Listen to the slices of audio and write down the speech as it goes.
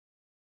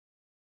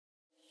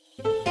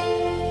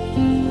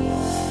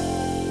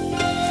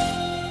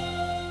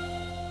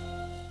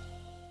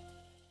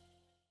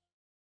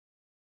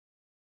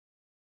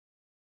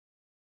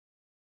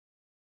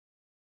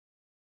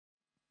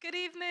Good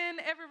evening,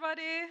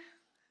 everybody.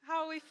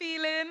 How are we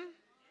feeling?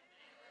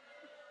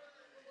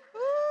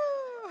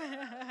 Woo.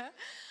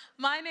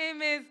 My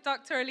name is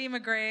Dr.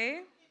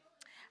 Leeming,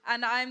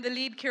 and I'm the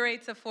lead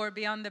curator for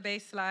Beyond the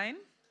Baseline.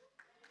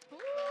 Woo.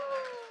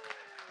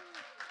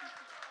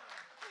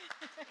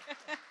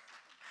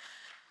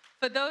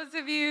 For those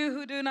of you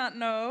who do not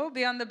know,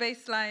 Beyond the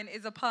Baseline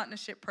is a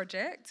partnership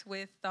project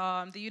with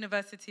the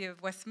University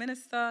of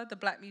Westminster, the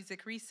Black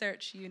Music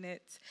Research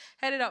Unit,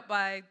 headed up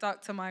by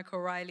Dr. Michael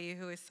Riley,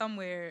 who is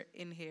somewhere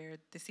in here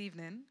this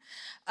evening.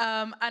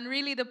 And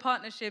really the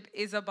partnership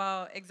is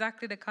about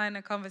exactly the kind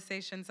of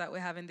conversations that we're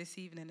having this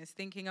evening. It's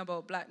thinking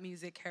about Black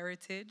music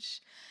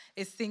heritage.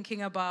 It's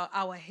thinking about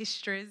our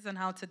histories and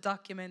how to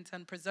document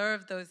and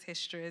preserve those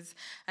histories.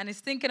 And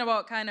it's thinking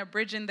about kind of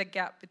bridging the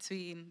gap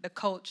between the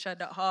culture,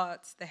 the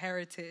arts, the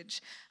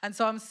heritage. And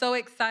so I'm so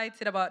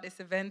excited about this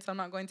event. I'm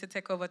not going to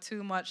take over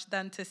too much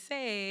than to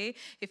say,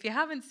 if you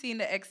haven't seen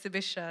the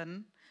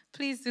exhibition,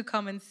 please do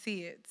come and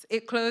see it.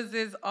 It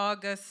closes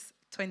August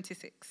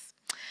 26th.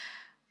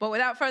 But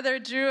without further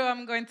ado,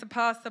 I'm going to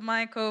pass the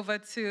mic over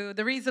to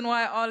the reason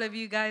why all of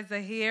you guys are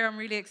here. I'm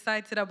really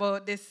excited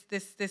about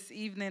this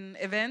evening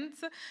event.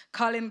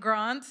 Colin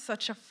Grant,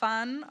 such a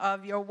fan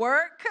of your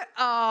work.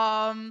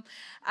 And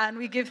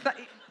we give...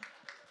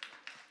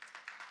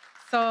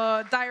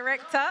 So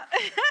director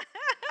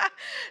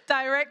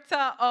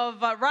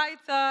of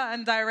writer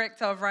and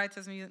director of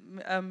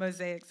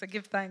WritersMosaic. So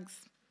give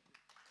thanks.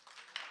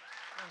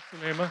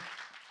 Thanks, Salima.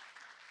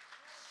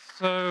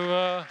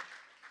 So...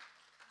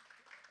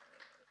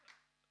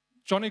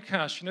 Johnny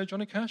Cash, you know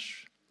Johnny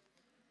Cash?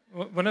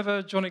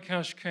 Whenever Johnny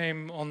Cash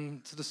came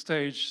onto the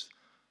stage,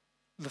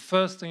 the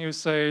first thing he would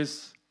say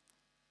is,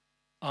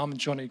 "I'm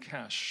Johnny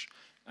Cash."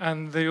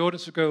 And the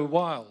audience would go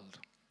wild.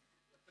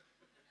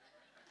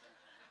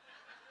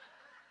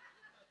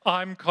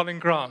 "I'm Colin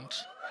Grant."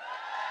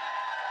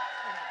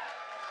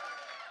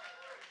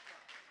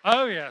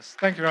 Oh, yes,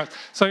 thank you very much.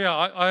 So,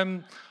 yeah,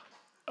 I'm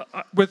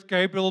with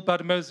Gabriel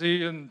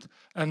Bademose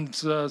and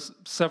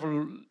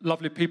several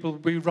lovely people.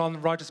 We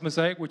run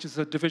WritersMosaic, which is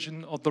a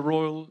division of the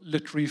Royal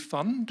Literary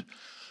Fund,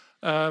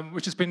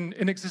 which has been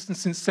in existence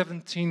since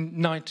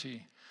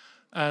 1790.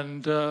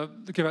 And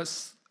they give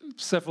us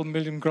several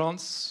million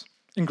grants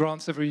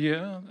every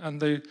year. And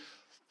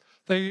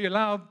they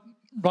allow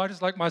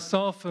writers like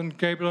myself and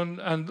Gabriel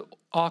and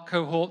our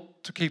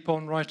cohort to keep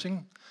on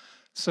writing.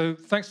 So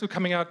thanks for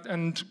coming out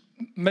and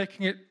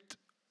making it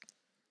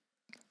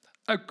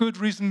a good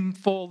reason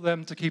for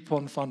them to keep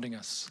on funding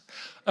us.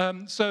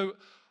 So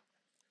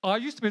I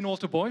used to be an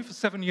altar boy. For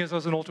 7 years I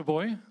was an altar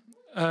boy.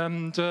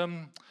 And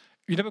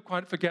you never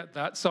quite forget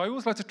that. So I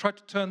always like to try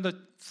to turn the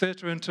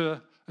theatre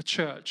into a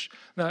church.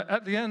 Now,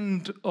 at the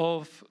end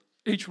of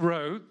each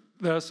row,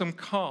 there are some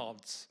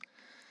cards.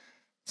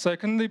 So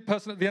can the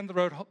person at the end of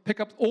the row pick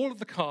up all of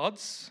the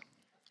cards,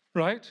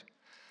 right?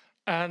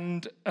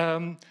 And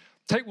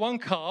take one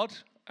card,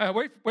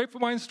 wait for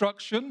my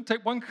instruction,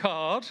 take one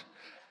card,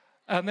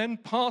 and then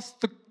pass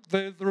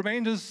the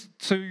remainders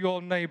to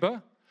your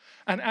neighbor.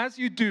 And as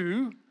you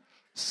do,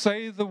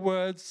 say the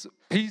words,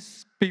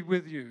 "Peace be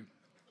with you."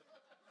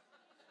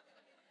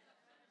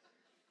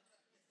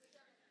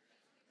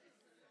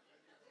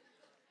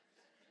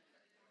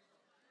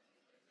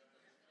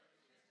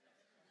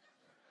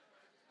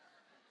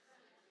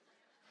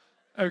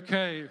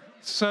 Okay,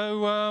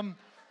 so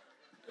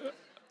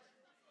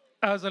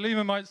as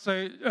Alima might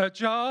say,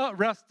 Jah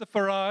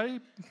Rastafari.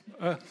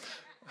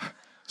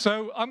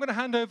 So I'm going to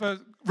hand over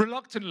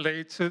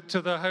reluctantly to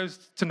the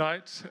host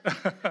tonight,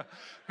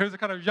 who's a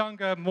kind of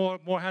younger,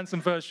 more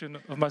handsome version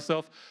of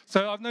myself.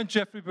 So I've known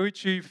Jeffrey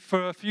Boakye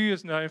for a few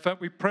years now. In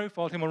fact, we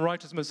profiled him on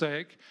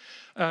WritersMosaic.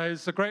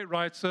 He's a great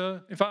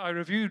writer. In fact, I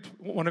reviewed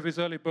one of his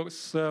early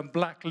books,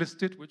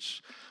 Blacklisted,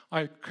 which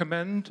I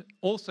commend.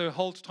 Also,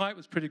 Hold Tight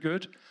was pretty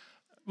good.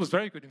 It was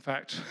very good, in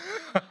fact.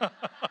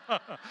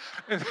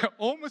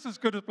 Almost as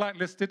good as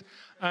Blacklisted.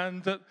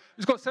 And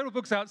he's got several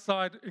books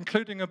outside,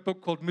 including a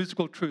book called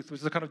Musical Truth, which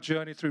is a kind of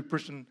journey through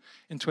Britain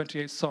in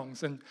 28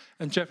 songs. And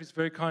Jeffrey's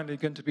very kindly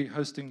going to be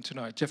hosting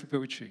tonight. Jeffrey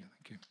Boakye,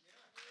 thank you.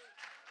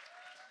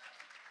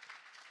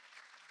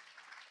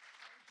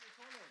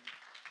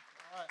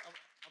 All right,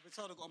 I've been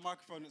told I've got a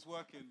microphone that's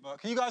working, but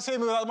can you guys hear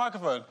me without the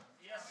microphone?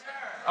 Yes, sir.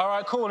 All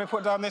right, cool. Let me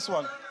put down this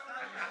one.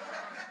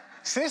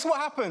 See, this is what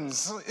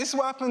happens. This is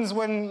what happens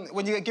when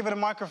you get given a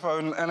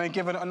microphone and then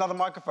given another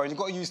microphone. You've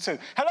got to use two.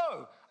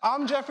 Hello,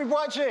 I'm Jeffrey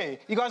Boakye.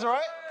 You guys all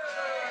right?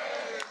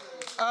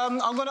 I'm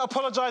going to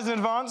apologize in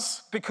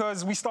advance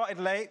because we started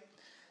late.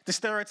 The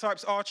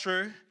stereotypes are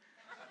true.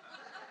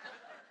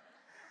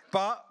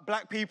 But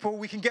black people,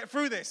 we can get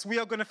through this. We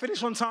are going to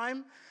finish on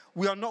time.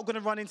 We are not going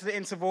to run into the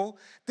interval.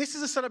 This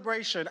is a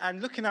celebration,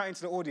 and looking out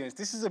into the audience,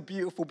 this is a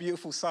beautiful,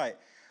 beautiful sight.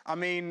 I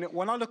mean,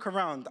 when I look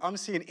around, I'm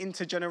seeing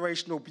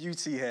intergenerational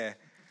beauty here.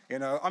 You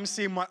know, I'm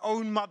seeing my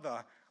own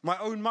mother. My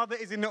own mother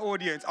is in the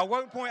audience. I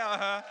won't point at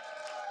her.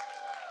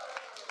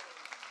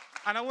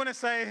 And I want to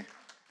say,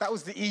 that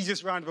was the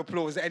easiest round of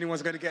applause that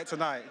anyone's going to get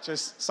tonight,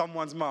 just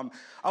someone's mum.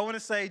 I want to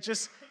say,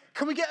 just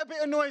Can we get a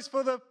bit of noise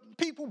for the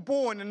people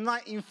born in the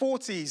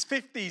 1940s,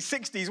 50s,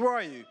 60s? Where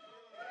are you?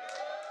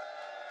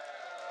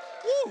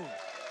 Woo!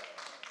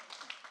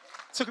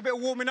 Took a bit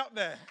of warming up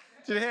there.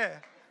 Did you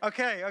hear?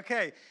 Okay,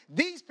 okay.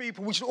 These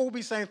people we should all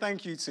be saying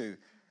thank you to.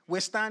 We're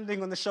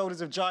standing on the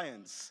shoulders of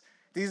giants.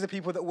 These are the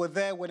people that were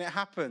there when it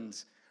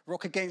happened.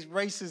 Rock Against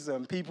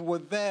Racism, people were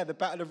there. The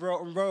Battle of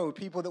Rotten Road,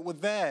 people that were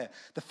there.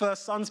 The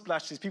first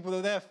Sunsplashes, people that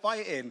were there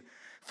fighting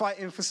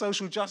for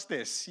social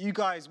justice. You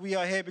guys, we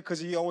are here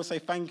because you always say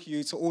thank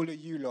you to all of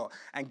you lot.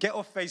 And get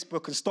off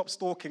Facebook and stop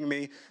stalking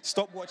me.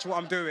 Stop watching what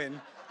I'm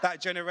doing, that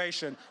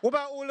generation. What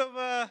about all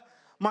of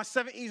my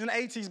 70s and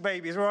 80s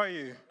babies? Where are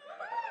you?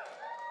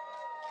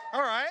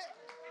 All right,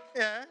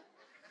 yeah.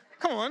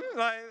 Come on,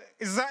 like,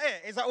 is that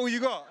it? Is that all you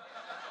got?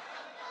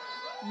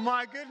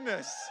 My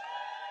goodness.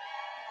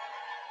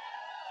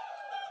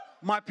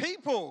 My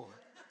people,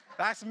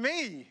 that's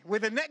me. We're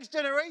the next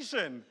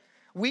generation.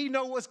 We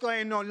know what's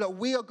going on. Look,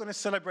 we are going to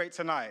celebrate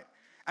tonight.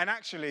 And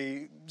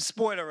actually,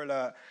 spoiler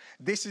alert,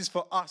 this is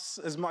for us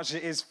as much as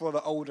it is for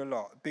the older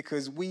lot,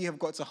 because we have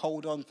got to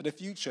hold on for the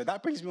future.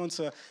 That brings me on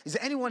to, is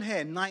there anyone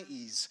here,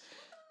 90s,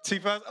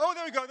 2000? Oh,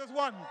 there we go, there's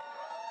one.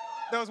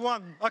 There was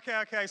one.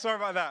 Okay, sorry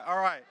about that. All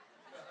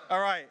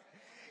right.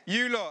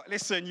 You lot,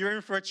 listen, you're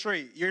in for a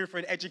treat. You're in for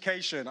an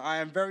education. I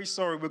am very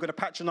sorry. We're going to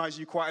patronize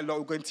you quite a lot.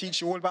 We're going to teach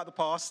you all about the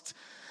past.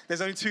 There's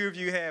only 2 of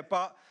you here.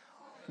 But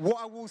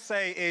what I will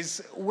say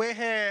is we're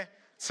here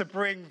to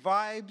bring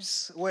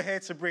vibes. We're here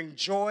to bring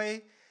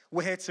joy.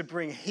 We're here to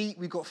bring heat.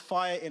 We've got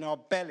fire in our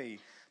belly.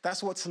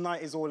 That's what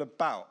tonight is all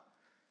about.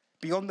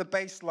 Beyond the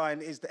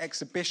Baseline is the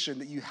exhibition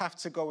that you have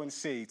to go and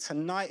see.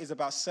 Tonight is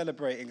about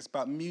celebrating. It's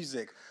about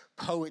music,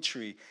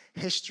 poetry,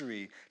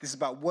 history. This is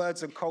about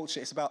words and culture.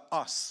 It's about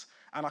us.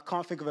 And I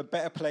can't think of a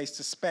better place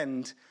to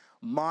spend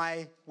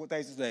what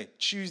day is today?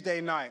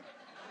 Tuesday night.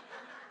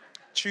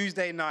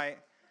 Tuesday night,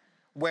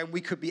 when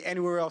we could be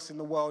anywhere else in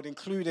the world,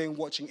 including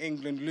watching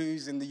England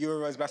lose in the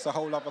Euros. That's a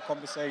whole other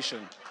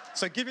conversation.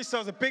 So give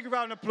yourselves a big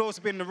round of applause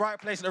for being in the right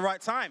place at the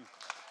right time.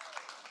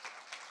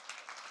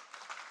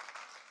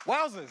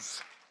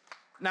 Wowzers.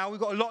 Now, we've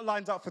got a lot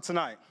lined up for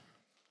tonight.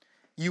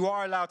 You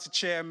are allowed to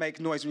cheer and make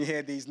noise when you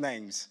hear these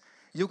names.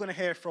 You're going to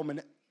hear from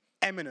an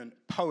eminent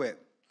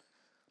poet,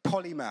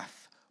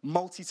 polymath,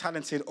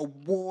 multi-talented,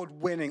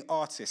 award-winning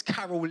artist,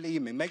 Carol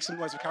Leeming. Make some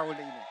noise for Carol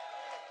Leeming.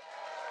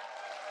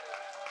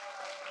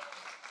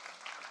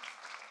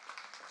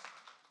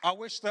 I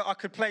wish that I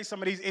could play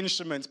some of these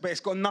instruments, but it's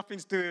got nothing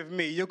to do with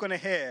me. You're going to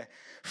hear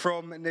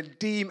from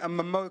Nadeem and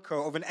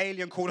Momoko of an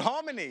alien called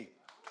Harmony.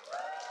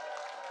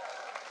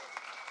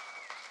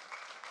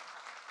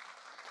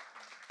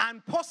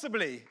 And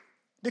possibly,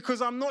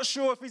 because I'm not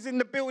sure if he's in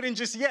the building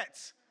just yet,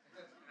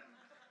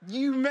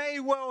 you may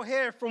well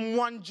hear from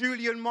one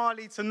Julian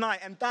Marley tonight,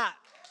 and that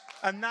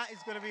is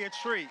going to be a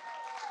treat.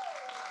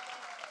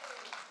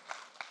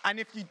 And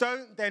if you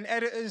don't, then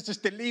editors,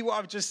 just delete what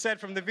I've just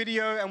said from the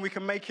video and we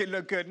can make it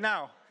look good.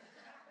 Now,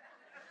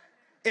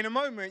 in a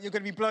moment, you're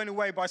going to be blown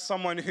away by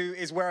someone who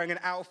is wearing an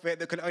outfit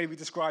that can only be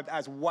described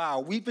as wow.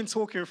 We've been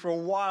talking for a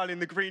while in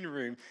the green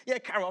room. Yeah,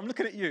 Carol, I'm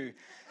looking at you.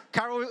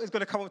 Carol is going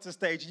to come up to the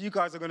stage. You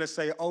guys are going to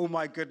say, oh,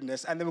 my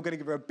goodness. And then we're going to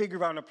give her a big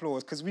round of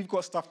applause because we've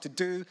got stuff to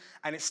do.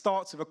 And it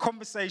starts with a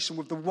conversation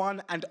with the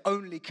one and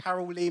only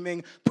Carol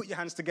Leeming. Put your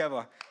hands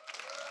together.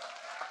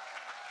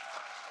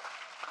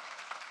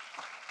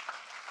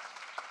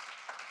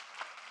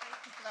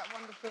 Thank you for that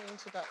wonderful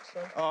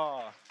introduction.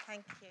 Oh.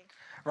 Thank you.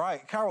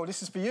 Right, Carol,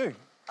 this is for you.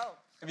 Oh.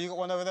 Have you got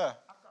one over there?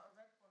 I've got a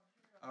red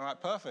one. All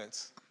right,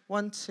 perfect.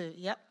 1, 2,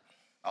 yep.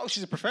 Oh,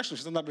 she's a professional.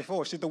 She's done that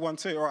before. She did the 1,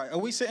 2. All right, are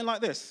we sitting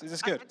like this? Is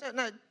this good? I don't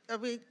know. Are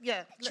we,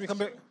 yeah. Should we come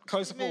a bit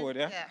closer forward,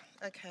 yeah?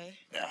 Yeah, okay.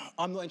 Yeah,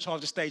 I'm not in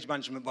charge of stage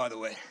management, by the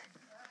way.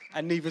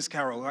 And neither's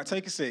Carol. All right,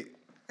 take a seat.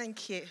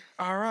 Thank you.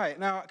 All right,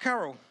 now,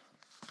 Carol,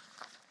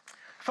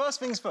 first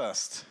things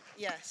first.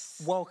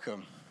 Yes.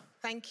 Welcome.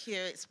 Thank you.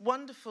 It's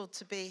wonderful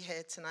to be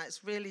here tonight.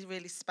 It's really,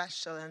 really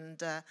special.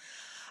 And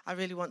I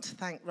really want to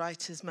thank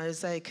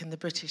WritersMosaic and the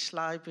British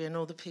Library and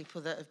all the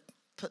people that have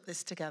put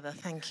this together.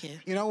 Thank you.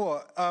 You know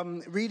what?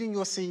 Reading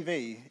your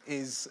CV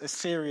is a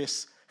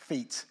serious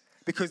feat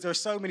because there are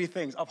so many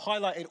things. I've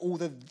highlighted all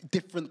the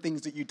different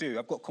things that you do.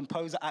 I've got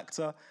composer,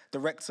 actor,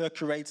 director,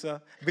 curator,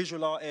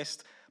 visual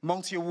artist,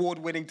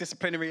 multi-award-winning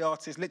disciplinary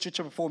artist,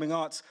 literature, performing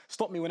arts.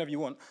 Stop me whenever you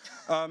want.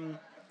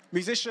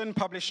 Musician,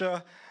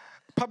 publisher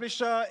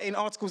in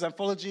articles,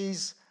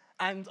 anthologies,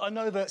 and I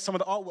know that some of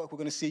the artwork we're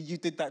going to see, you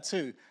did that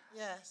too.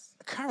 Yes.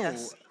 Carol,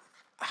 yes.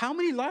 How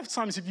many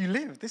lifetimes have you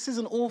lived? This is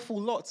an awful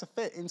lot to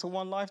fit into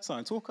one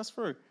lifetime. Talk us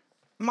through.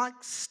 My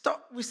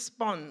stock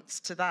response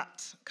to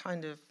that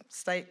kind of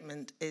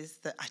statement is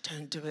that I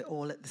don't do it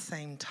all at the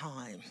same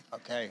time.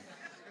 Okay.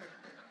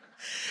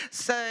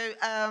 So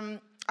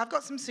I've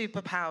got some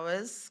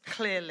superpowers,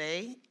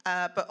 clearly,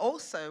 but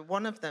also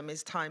one of them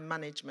is time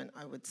management,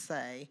 I would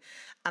say.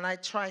 And I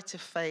try to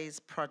phase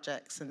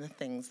projects and the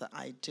things that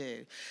I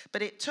do.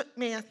 But it took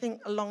me, I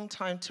think, a long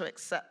time to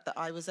accept that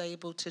I was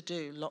able to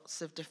do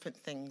lots of different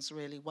things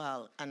really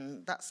well.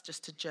 And that's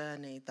just a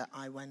journey that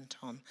I went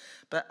on.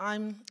 But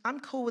I'm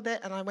cool with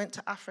it. And I went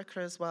to Africa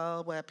as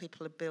well, where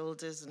people are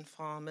builders and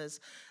farmers,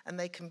 and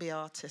they can be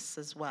artists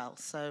as well.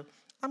 So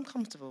I'm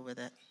comfortable with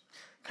it.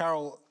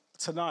 Carol,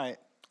 tonight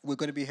we're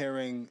going to be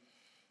hearing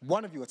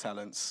one of your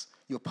talents,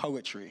 your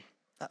poetry.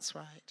 That's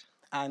right.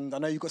 And I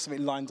know you've got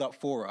something lined up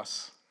for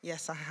us.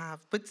 Yes, I have,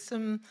 with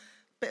some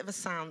bit of a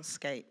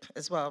soundscape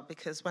as well,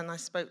 because when I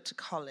spoke to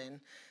Colin,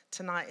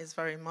 tonight is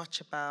very much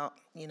about,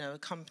 you know,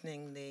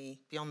 accompanying the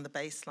Beyond the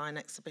Baseline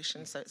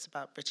exhibition, so it's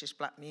about British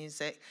black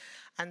music.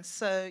 And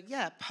so,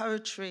 yeah,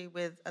 poetry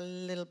with a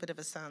little bit of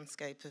a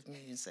soundscape of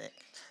music.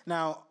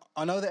 Now,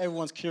 I know that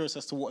everyone's curious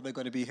as to what they're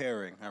going to be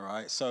hearing, all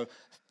right? So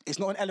it's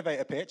not an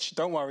elevator pitch.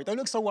 Don't worry. Don't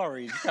look so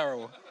worried,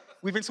 Carol.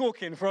 We've been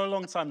talking for a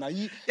long time now.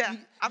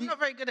 I'm not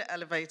very good at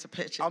elevator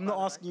pitches. I'm not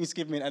asking you to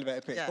give me an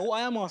elevator pitch. Yeah. But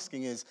what I am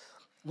asking is,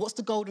 what's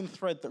the golden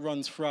thread that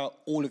runs throughout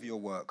all of your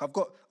work? I've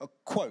got a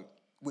quote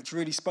which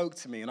really spoke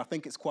to me, and I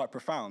think it's quite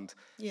profound.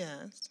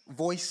 Yes.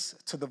 Voice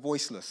to the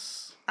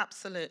voiceless.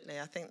 Absolutely.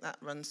 I think that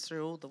runs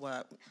through all the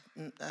work,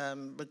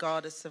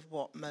 regardless of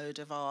what mode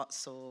of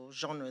arts or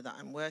genre that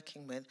I'm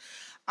working with.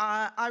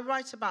 I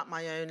write about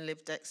my own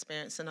lived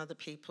experience and other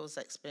people's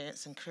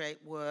experience and create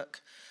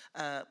work,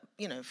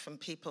 you know, from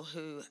people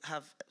who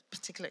have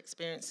particular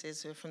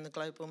experiences who are from the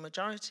global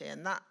majority.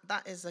 And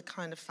that is a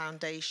kind of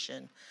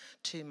foundation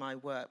to my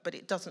work. But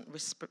it doesn't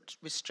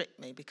restrict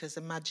me, because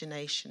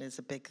imagination is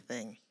a big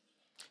thing.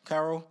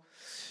 Carol,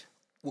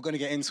 we're going to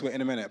get into it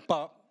in a minute.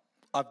 But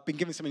I've been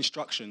given some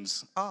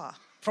instructions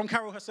from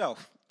Carol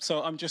herself.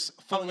 So I'm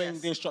just following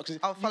the instructions.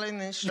 Oh, following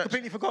the instructions. You've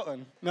completely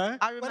forgotten, no?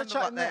 I remember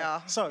what they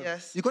are. So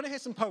yes. You're going to hear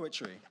some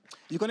poetry.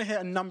 You're going to hear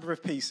a number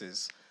of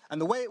pieces.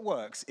 And the way it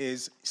works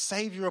is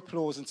save your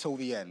applause until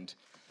the end.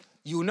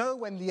 You'll know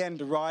when the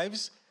end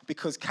arrives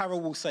because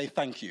Carol will say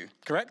thank you,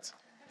 correct?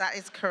 That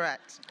is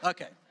correct.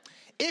 Okay.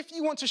 If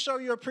you want to show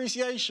your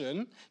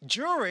appreciation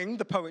during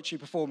the poetry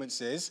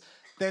performances,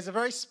 there's a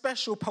very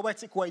special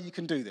poetic way you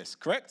can do this,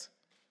 correct?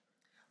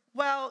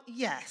 Well,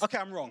 yes. Okay,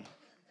 I'm wrong.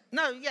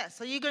 No, yes.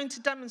 Are you going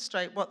to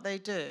demonstrate what they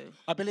do?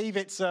 I believe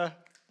it's a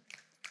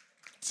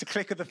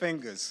click of the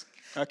fingers.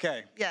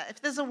 Okay. Yeah,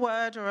 if there's a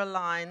word or a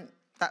line,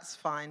 that's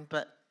fine.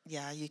 But,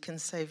 yeah, you can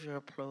save your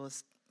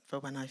applause for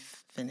when I've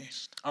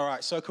finished. All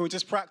right, so can we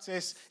just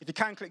practice? If you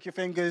can click your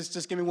fingers,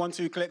 just give me 1,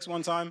 2 clicks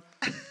one time.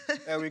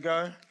 There we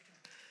go.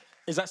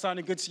 Is that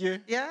sounding good to you?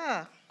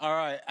 Yeah. All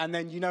right, and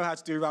then you know how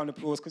to do a round of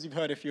applause because you've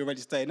heard it if you're already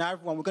today. Now,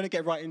 everyone, we're going to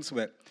get right into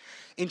it.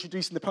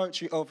 Introducing the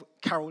poetry of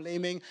Carol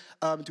Leeming.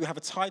 Do we have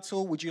a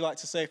title? Would you like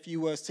to say a few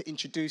words to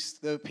introduce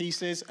the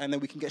pieces, and then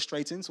we can get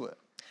straight into it?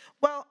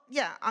 Well,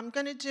 yeah, I'm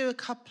going to do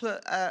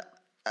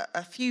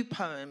a few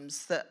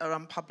poems that are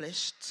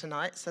unpublished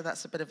tonight, so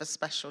that's a bit of a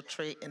special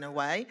treat in a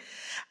way.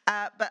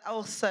 But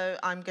also,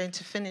 I'm going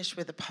to finish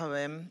with a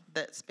poem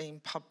that's been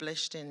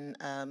published in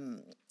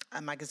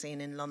a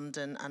magazine in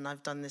London, and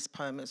I've done this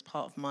poem as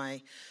part of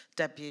my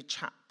debut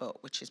chapbook,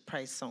 which is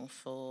Praise Song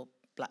for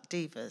Black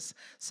Divas.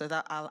 So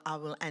that I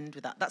will end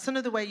with that. That's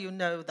another way you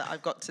know that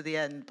I've got to the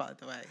end, by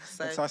the way.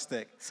 So,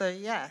 fantastic. So,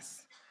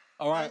 yes.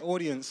 All right,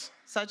 audience.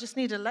 So I just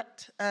need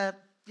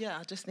yeah,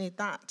 I just need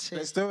that to...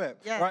 Let's do it.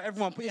 Yeah. Right,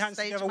 everyone, put your hands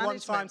together one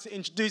time to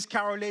introduce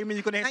Carol Leeming.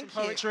 You're going to hear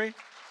some poetry.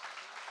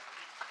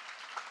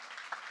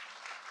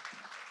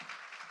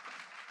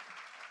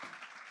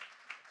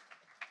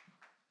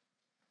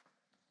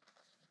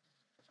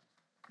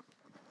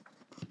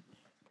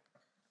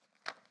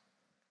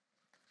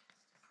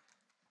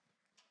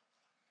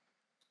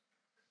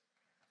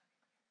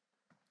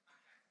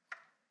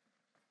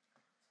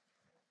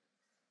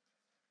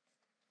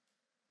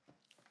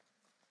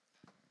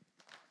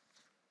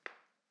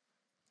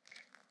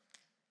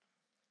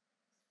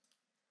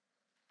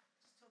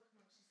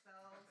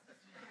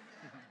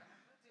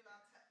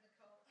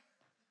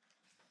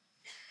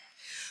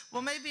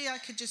 Well, maybe I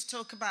could just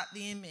talk about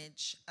the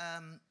image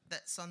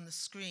that's on the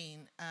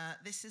screen.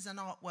 This is an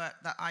artwork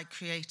that I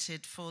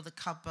created for the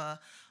cover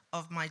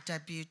of my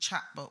debut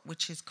chapbook,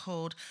 which is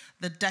called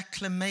The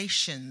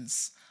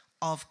Declamations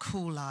of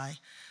Cooleye.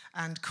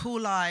 And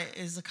Cooleye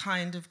is a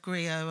kind of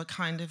griot, a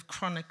kind of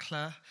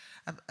chronicler,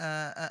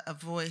 a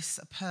voice,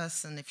 a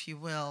person, if you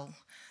will,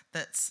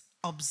 that's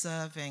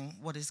observing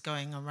what is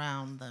going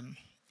around them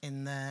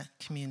in their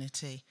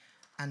community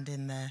and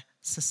in their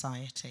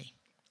society.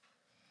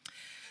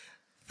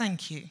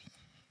 Thank you.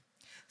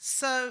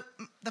 So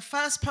the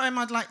first poem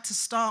I'd like to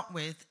start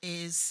with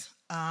is,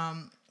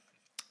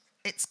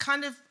 it's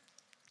kind of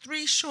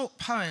 3 short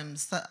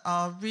poems that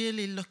are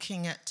really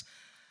looking at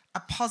a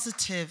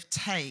positive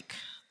take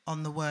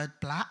on the word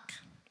black,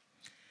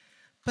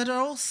 but are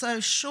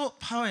also short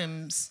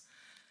poems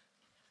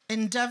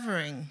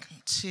endeavouring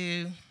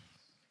to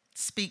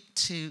speak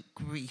to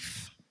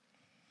grief,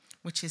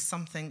 which is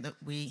something that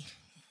we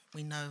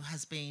know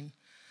has been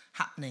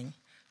happening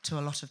to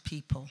a lot of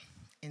people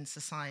in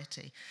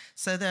society.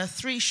 So there are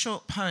 3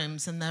 short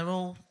poems, and they're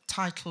all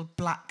titled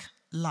Black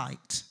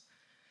Light.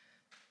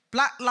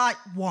 Black Light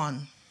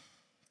 1.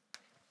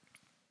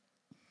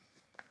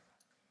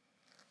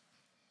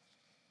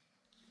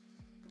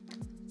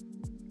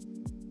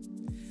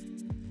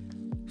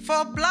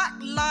 For black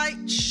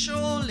light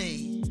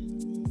surely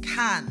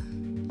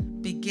can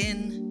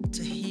begin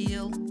to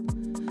heal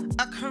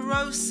a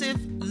corrosive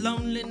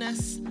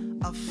loneliness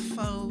of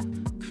faux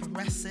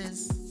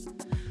caresses,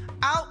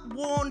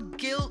 outworn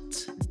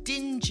guilt,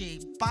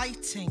 dingy,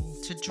 biting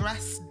to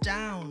dress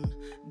down,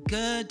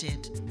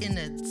 girded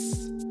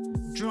innards,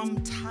 drum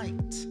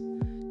tight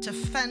to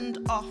fend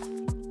off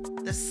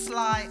the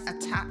sly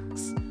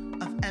attacks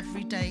of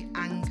everyday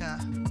anger,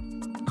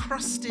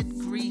 crusted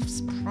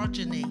grief's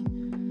progeny.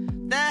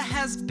 There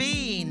has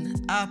been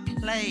a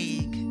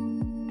plague,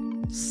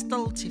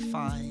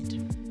 stultified,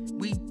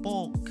 we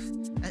balk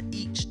at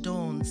each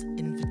dawn's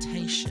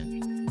invitation.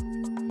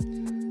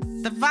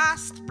 The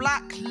vast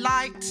black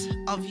light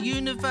of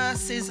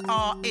universes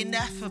are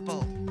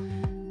ineffable,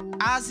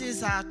 as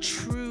is our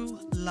true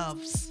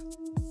love's.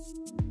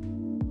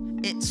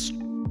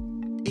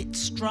 It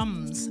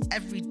strums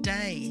every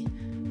day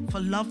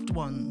for loved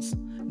ones,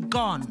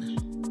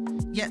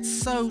 gone, yet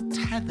so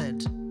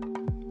tethered,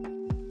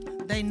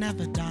 they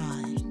never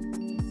die.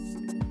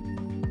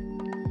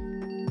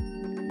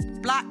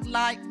 Black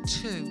Light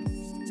 2.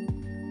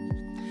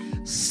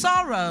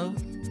 Sorrow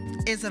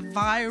is a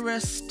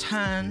virus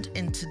turned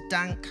into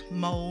dank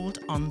mold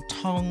on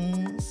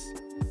tongues,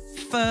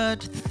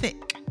 furred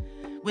thick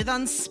with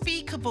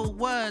unspeakable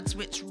words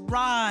which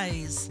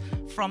rise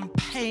from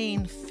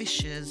pain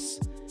fissures,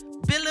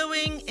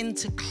 billowing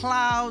into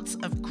clouds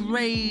of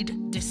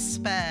greyed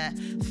despair,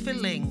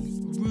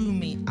 filling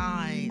roomy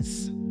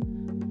eyes,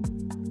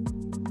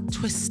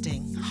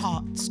 twisting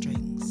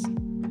heartstrings.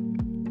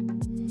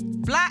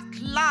 Black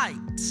light,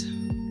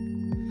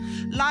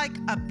 like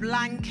a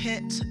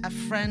blanket a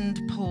friend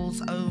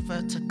pulls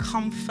over to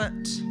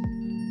comfort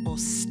or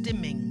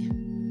stimming,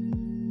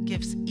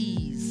 gives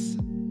ease,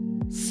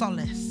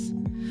 solace,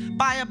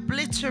 by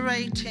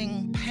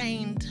obliterating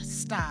pained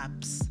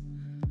stabs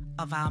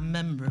of our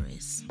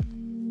memories.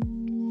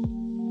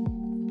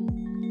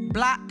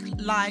 Black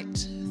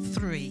Light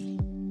 3.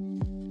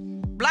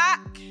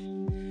 Black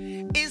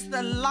is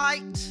the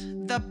light,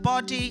 the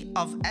body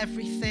of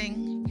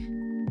everything.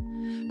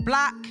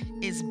 Black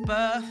is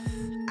birth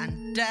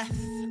and death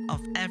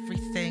of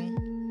everything.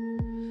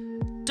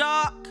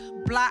 Dark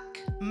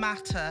black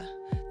matter,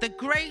 the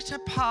greater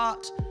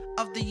part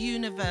of the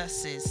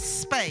universe's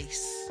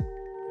space.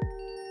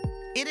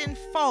 It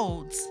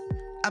enfolds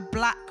a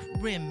black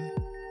rim,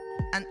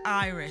 an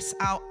iris,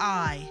 our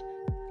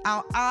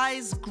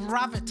eye's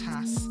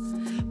gravitas.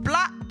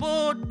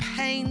 Blackboard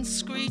pain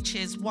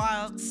screeches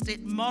whilst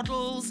it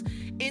models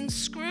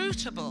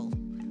inscrutable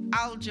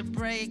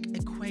algebraic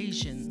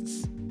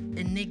equations,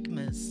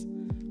 enigmas,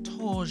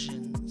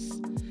 torsions,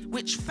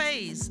 which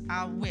phase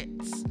our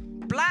wits.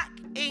 Black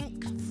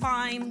ink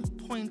fine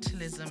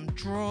pointillism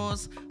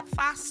draws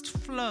fast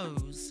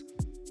flows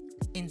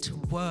into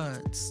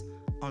words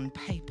on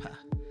paper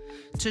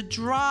to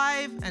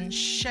drive and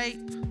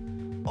shape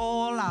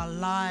all our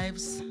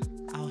lives,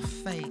 our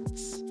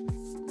fates.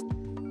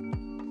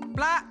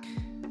 Black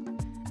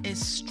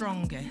is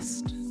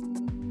strongest.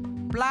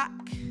 Black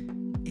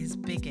is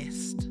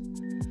biggest.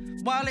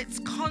 While its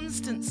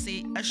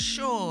constancy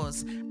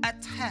assures,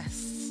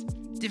 attests,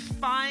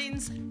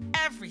 defines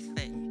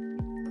everything,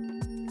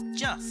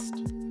 just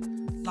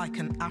like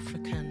an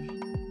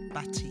African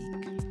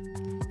batik.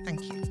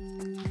 Thank you.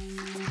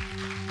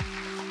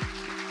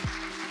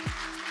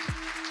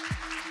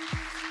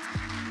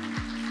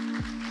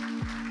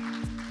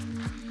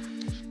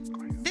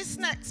 This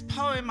next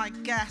poem, I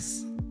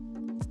guess,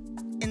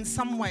 in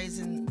some ways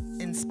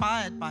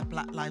inspired by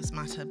Black Lives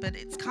Matter, but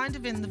it's kind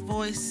of in the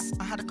voice.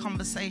 I had a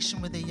conversation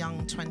with a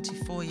young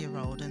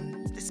 24-year-old,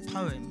 and this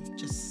poem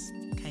just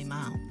came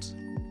out.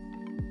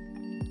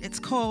 It's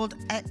called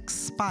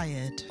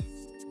Expired.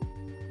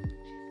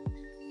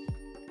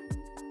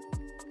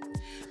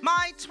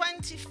 My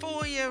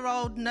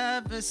 24-year-old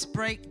nervous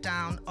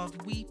breakdown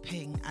of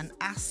weeping, an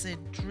acid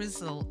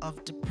drizzle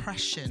of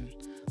depression,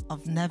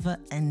 of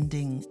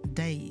never-ending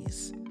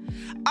days.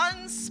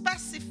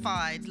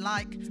 Unspecified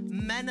like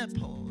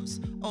menopause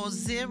or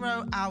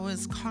 0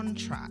 hours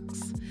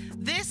contracts.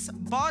 This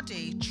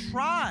body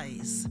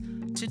tries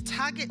to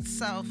tag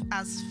itself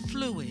as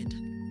fluid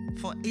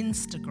for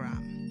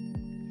Instagram.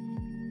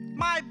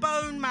 My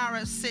bone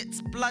marrow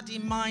sits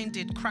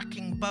bloody-minded,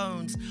 cracking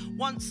bones,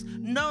 wants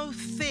no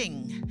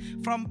thing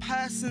from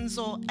persons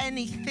or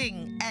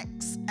anything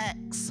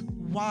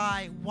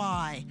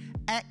XXYY,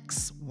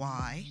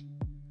 XY.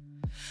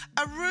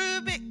 A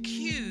Rubik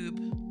cube,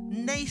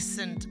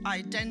 nascent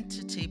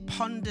identity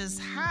ponders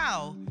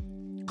how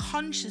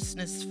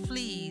consciousness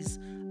flees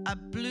a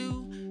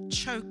blue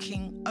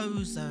choking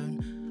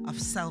ozone of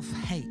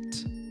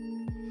self-hate.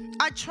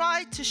 I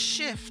try to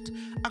shift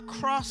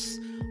across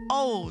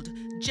old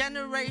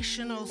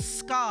generational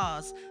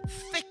scars,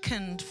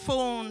 thickened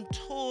fawn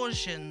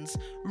torsions,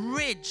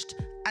 ridged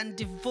and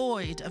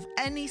devoid of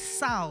any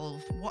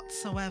salve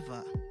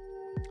whatsoever.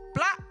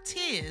 Black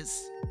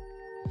tears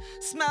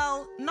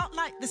smell not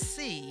like the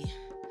sea,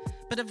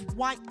 but of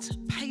white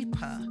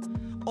paper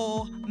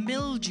or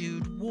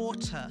mildewed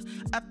water,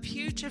 a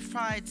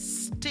putrefied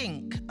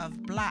stink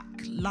of black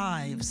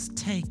lives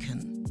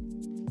taken.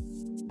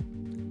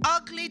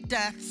 Ugly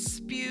deaths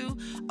spew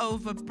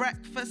over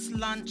breakfast,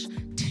 lunch,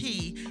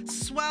 tea,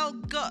 swell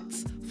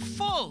guts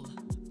full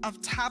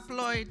of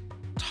tabloid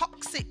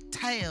toxic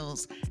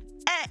tales.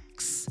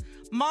 X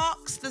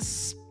marks the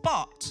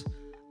spot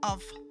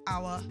of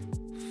our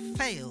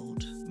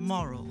failed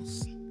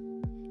morals.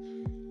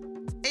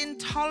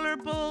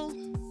 Intolerable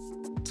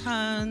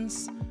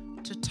turns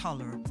to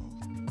tolerable.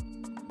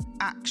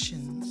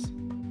 Actions.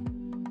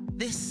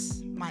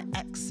 This my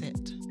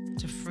exit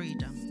to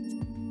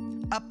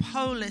freedom. A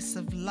polis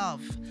of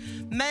love,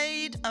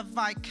 made of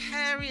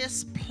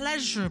vicarious,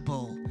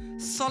 pleasurable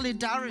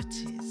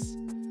solidarities.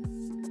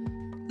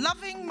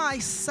 Loving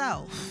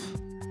myself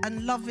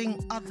and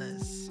loving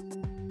others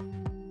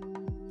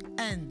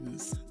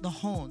ends the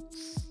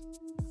haunts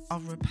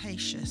of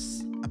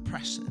rapacious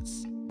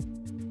oppressors.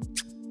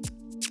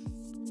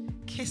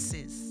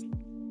 Kisses,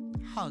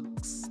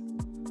 hugs,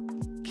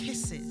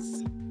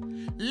 kisses.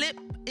 Lip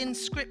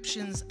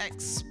inscriptions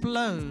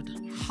explode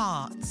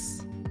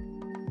hearts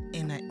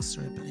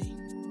inexorably.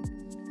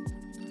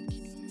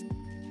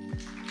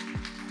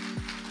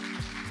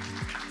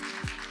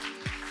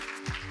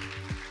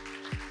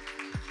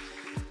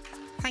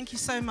 Thank you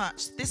so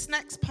much. This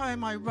next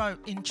poem I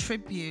wrote in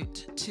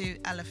tribute to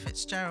Ella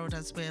Fitzgerald,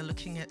 as we're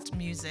looking at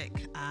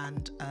music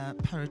and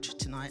poetry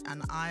tonight.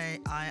 And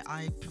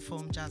I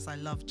perform jazz, I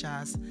love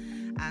jazz.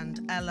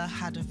 And Ella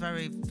had a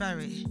very,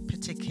 very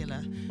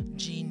particular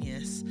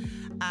genius.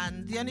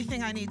 And the only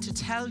thing I need to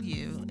tell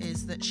you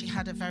is that she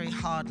had a very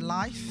hard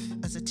life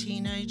as a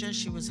teenager.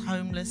 She was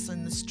homeless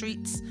in the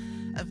streets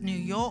of New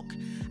York.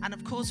 And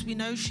of course, we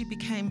know she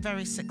became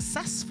very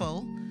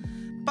successful,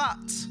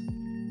 but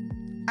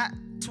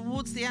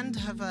towards the end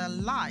of her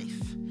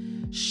life,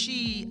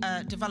 she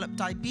developed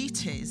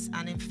diabetes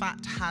and in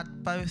fact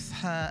had both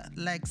her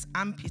legs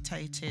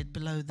amputated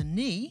below the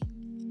knee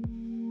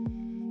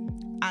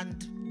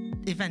and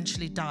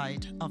eventually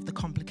died of the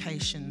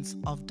complications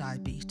of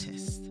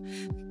diabetes.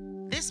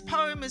 This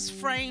poem is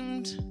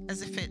framed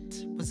as if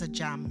it was a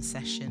jam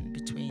session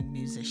between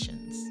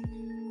musicians.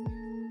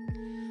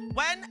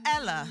 When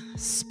Ella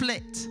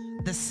split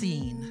the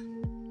scene,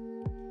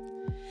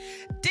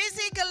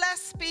 Dizzy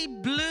Gillespie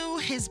blew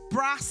his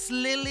brass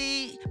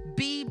lily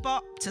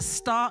bebop to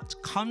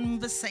start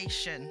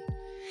conversation.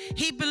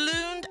 He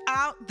ballooned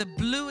out the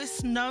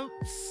bluest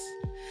notes,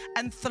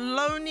 and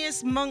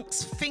Thelonious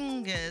Monk's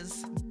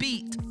fingers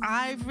beat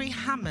ivory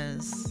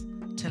hammers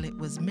till it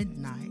was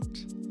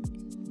midnight.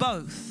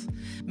 Both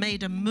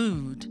made a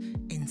mood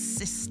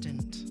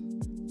insistent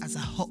as a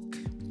hook.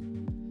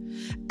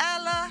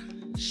 Ella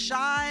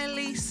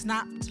shyly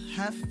snapped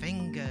her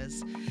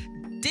fingers.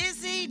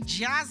 Dizzy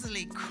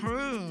jazzily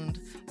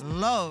crooned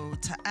low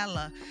to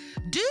Ella.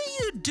 Do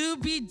you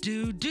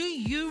doobie-doo? Do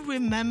you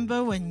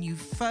remember when you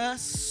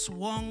first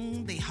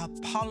swung the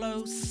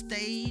Apollo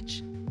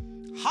stage?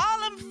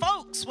 Harlem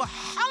folks were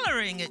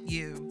hollering at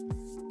you.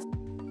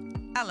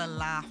 Ella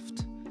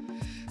laughed,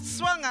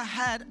 swung her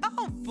head.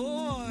 Oh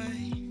boy.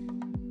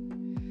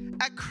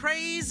 A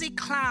crazy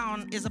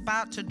clown is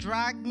about to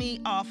drag me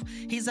off.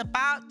 He's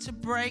about to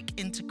break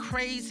into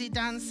crazy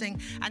dancing,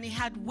 and he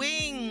had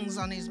wings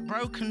on his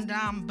broken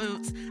down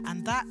boots,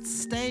 and that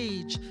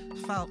stage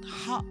felt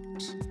hot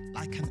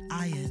like an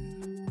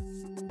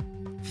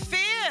iron.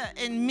 Fear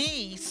in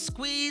me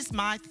squeezed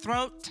my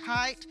throat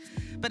tight,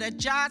 but a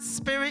jazz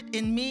spirit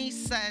in me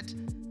said,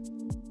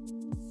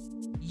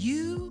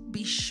 you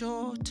be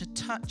sure to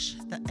touch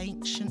the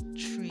ancient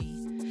tree.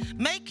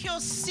 Make your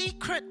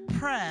secret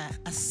prayer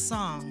a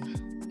song.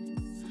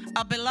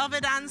 A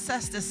beloved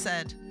ancestor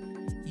said,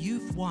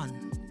 you've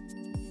won.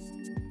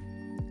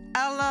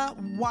 Ella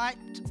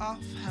wiped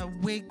off her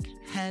wig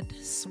head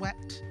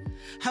sweat.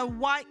 Her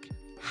white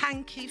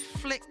hanky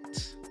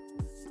flicked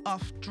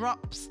off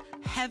drops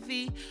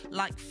heavy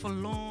like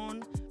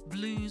forlorn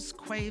blues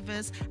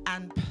quavers,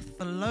 and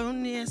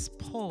Thelonious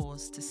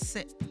paused to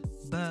sip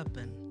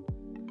bourbon.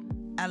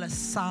 Ella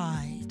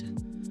sighed,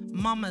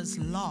 mama's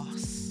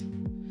loss.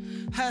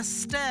 Her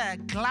stare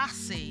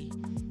glassy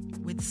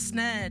with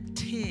snared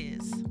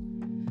tears.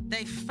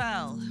 They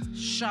fell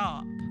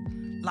sharp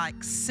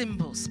like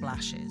cymbal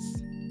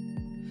splashes.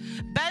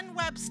 Ben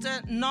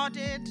Webster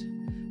nodded,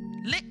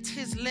 licked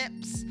his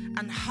lips,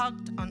 and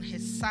hugged on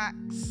his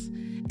sax.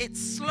 Its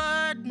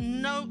slurred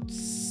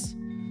notes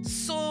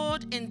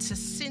soared into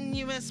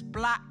sinuous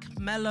black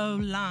mellow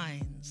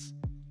lines.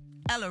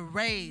 Ella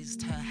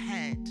raised her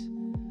head.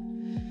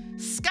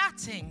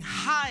 Scatting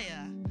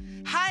higher,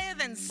 higher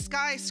than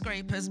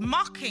skyscrapers,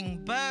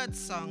 mocking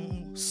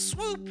birdsong,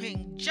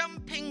 swooping,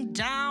 jumping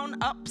down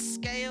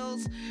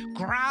upscales,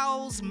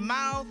 growls,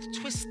 mouth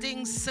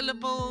twisting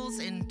syllables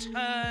in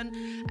turn,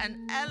 and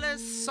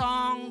Ella's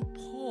song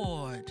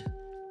poured.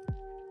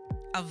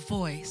 A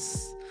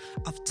voice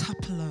of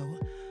Tupelo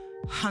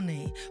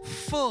honey,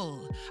 full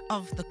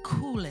of the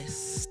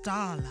coolest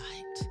starlight,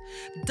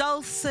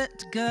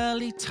 dulcet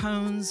girly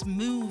tones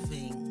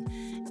moving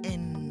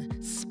in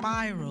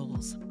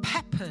spirals,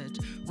 peppered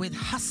with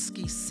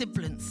husky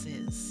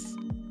sibilances.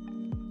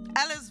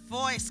 Ella's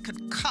voice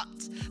could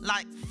cut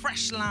like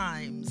fresh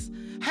limes.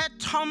 Her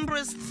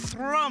timbres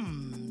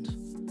thrummed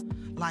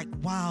like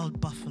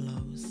wild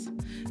buffaloes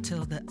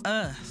till the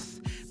earth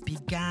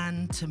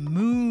began to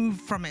move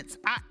from its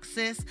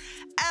axis.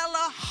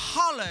 Ella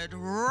hollered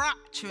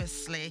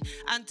rapturously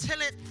until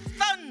it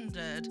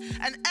thundered,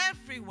 and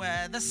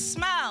everywhere the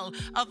smell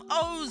of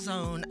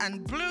ozone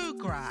and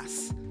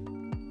bluegrass.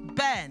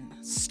 Ben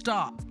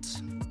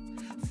stopped.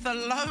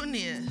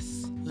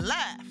 Thelonious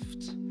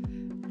left.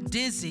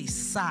 Dizzy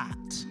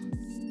sat.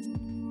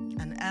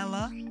 And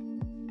Ella,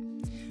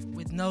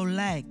 with no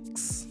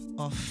legs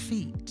or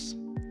feet,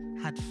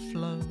 had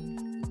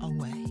flown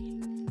away.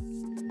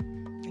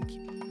 Thank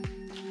you.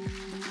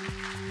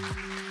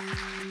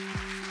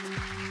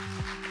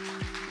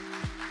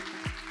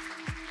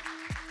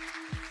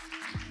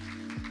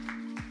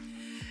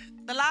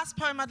 The last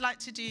poem I'd like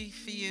to do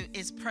for you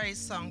is Praise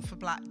Song for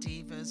Black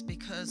Divas,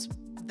 because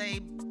they,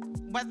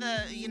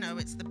 whether, you know,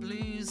 it's the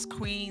blues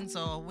queens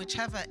or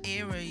whichever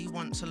era you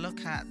want to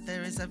look at,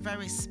 there is a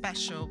very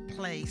special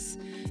place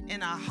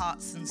in our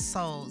hearts and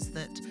souls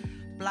that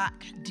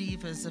Black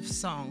divas of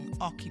song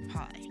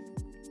occupy.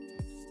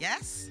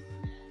 Yes?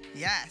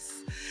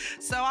 Yes.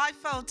 So I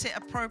felt it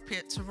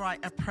appropriate to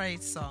write a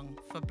praise song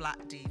for Black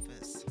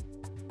divas.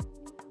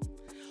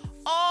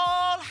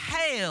 All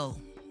hail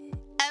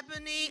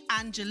Ebony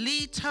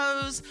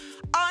Angelitos,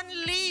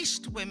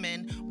 unleashed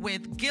women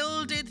with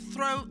gilded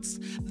throats,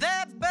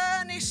 their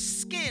burnished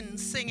skin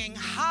singing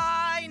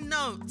high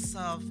notes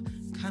of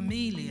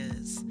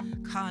camellias,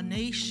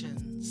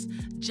 carnations,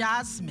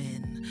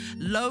 jasmine,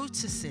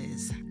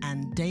 lotuses,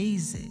 and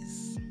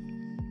daisies.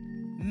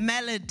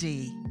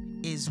 Melody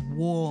is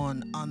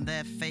worn on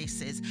their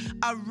faces,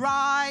 a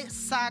wry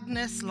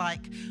sadness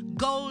like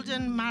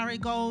golden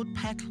marigold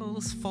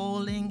petals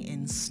falling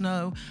in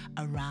snow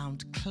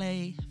around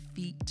clay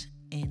feet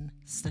in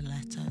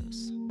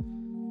stilettos.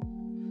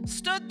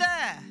 Stood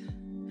there,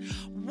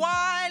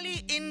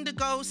 wily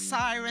indigo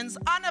sirens,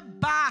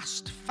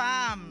 unabashed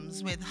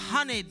femmes with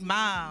honeyed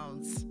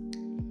mouths,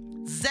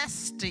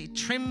 zesty,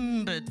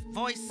 trimbered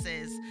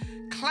voices,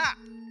 clap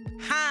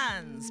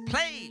hands,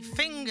 play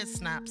finger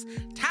snaps,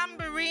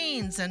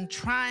 tambourines and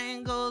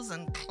triangles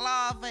and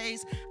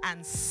claves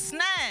and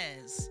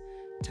snares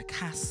to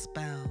cast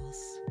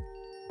spells.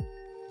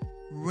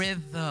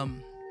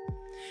 Rhythm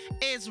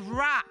is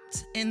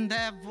wrapped in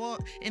their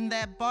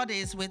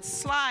bodies with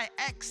sly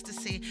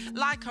ecstasy,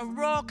 like a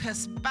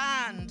raucous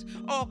band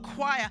or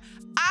choir.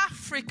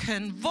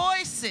 African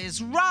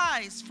voices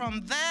rise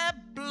from their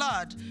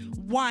blood,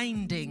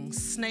 winding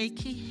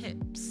snaky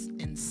hips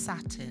in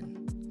satin.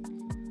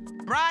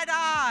 Bright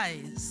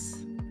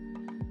eyes,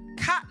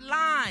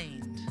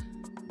 cat-lined,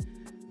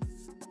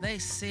 they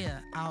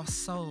sear our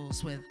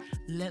souls with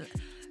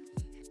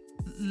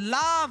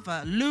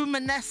lava,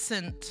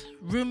 luminescent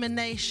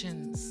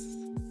ruminations,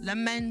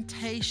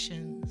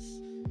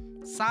 lamentations,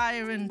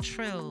 siren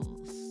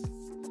trills,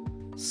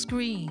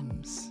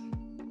 screams,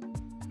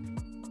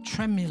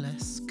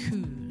 tremulous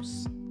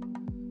coos,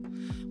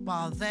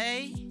 while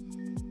they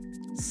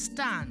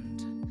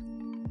stand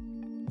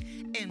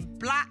in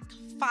black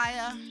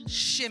fire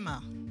shimmer,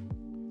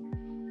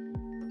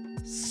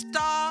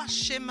 star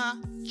shimmer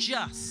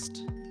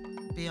just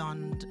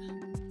beyond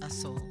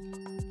us all.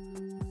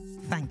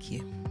 Thank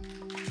you.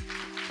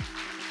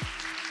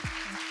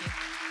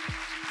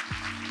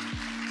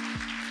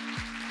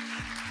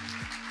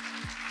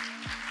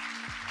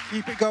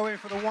 Keep it going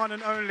for the one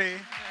and only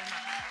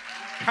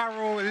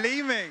Carol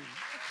Leeming.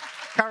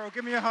 Carol,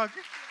 give me a hug.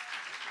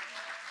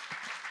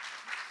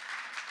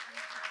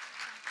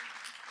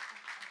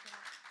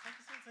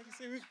 Take a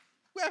seat.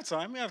 We have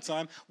time, we have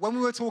time. When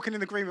we were talking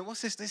in agreement,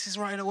 what's this? This is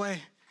right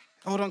away.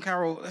 Hold on,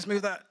 Carol. Let's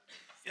move that.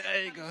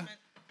 There you go.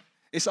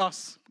 It's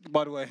us,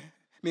 by the way.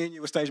 Me and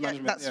you were stage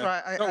management. That's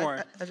right. Don't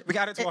worry. We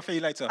can add it to our fee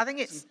later. I think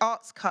it's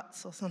arts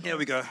cuts or something. Here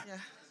we go.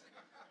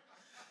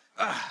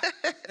 Yeah.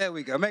 There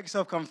we go. Make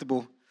yourself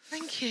comfortable.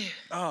 Thank you.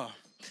 Oh.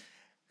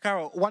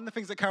 Carol, one of the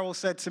things that Carol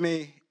said to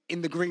me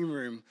in the green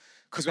room,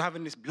 because we're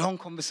having this long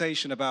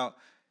conversation about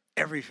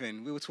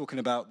everything. We were talking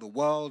about the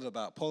world,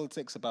 about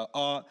politics, about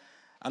art,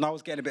 and I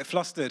was getting a bit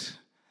flustered.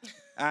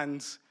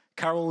 And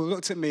Carol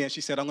looked at me and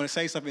she said, I'm going to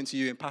say something to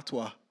you in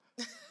patois.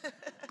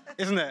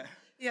 Isn't it?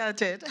 Yeah, I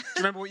did. Do you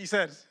remember what you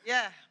said?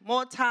 Yeah,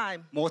 more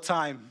time. More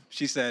time,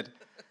 she said.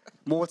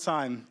 More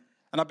time.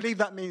 And I believe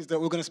that means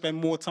that we're going to spend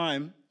more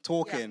time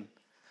talking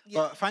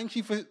But thank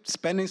you for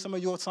spending some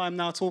of your time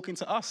now talking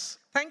to us.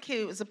 Thank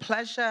you. It was a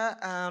pleasure.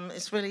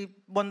 It's really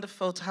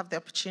wonderful to have the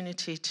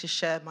opportunity to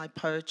share my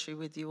poetry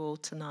with you all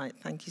tonight.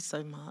 Thank you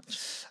so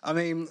much. I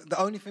mean, the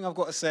only thing I've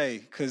got to say,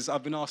 because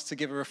I've been asked to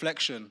give a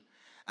reflection,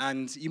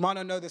 and you might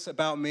not know this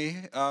about me.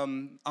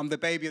 I'm the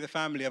baby of the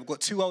family. I've got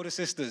 2 older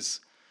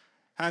sisters.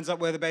 Hands up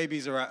where the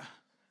babies are at.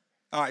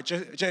 All right,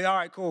 all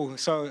right, cool.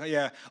 So,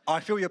 yeah, I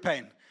feel your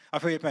pain. I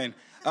feel your pain.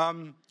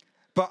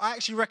 But I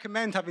actually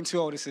recommend having 2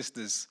 older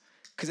sisters,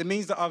 because it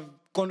means that I've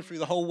gone through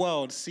the whole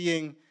world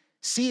seeing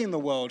the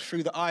world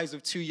through the eyes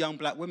of 2 young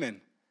black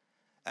women.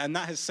 And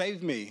that has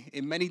saved me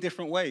in many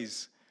different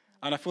ways.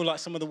 And I feel like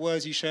some of the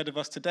words you shared with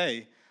us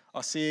today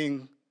are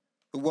seeing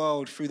the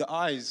world through the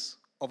eyes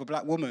of a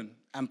black woman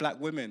and black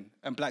women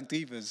and Black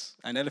Divas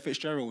and Ella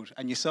Fitzgerald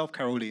and yourself,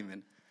 Carol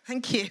Leeming.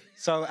 Thank you.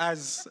 So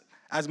as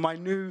my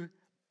new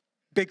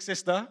big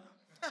sister,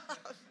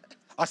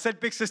 I said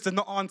big sister,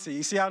 not auntie.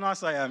 You see how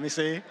nice I am, you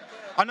see?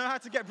 I know how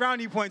to get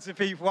brownie points with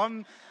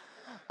people.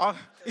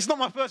 It's not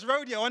my first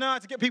rodeo. I know how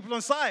to get people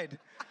on side.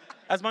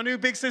 As my new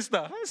big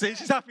sister. See,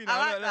 she's happy now.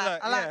 I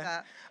like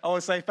that. I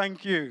will say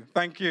thank you.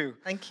 Thank you.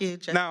 Thank you,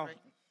 Jeffrey. Now,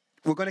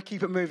 we're going to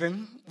keep it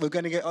moving. We're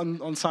going to get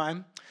on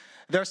time.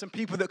 There are some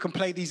people that can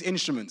play these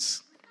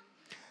instruments.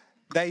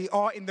 They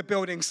are in the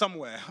building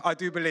somewhere, I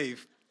do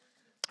believe.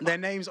 Their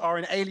names are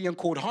an alien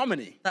called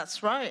Harmony.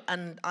 That's right,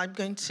 and I'm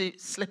going to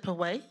slip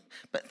away,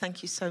 but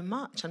thank you so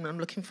much, and I'm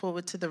looking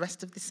forward to the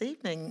rest of this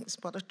evening. It's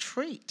what a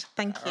treat.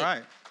 Thank you. All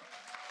right.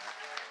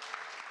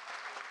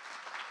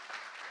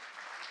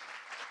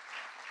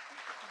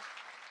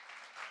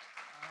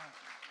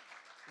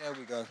 There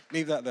we go.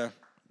 Leave that there.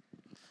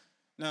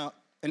 Now,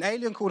 an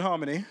alien called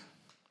Harmony.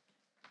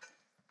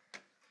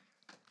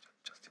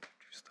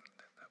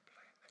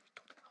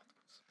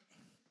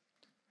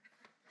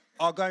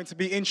 Are going to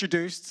be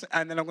introduced,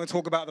 and then I'm going to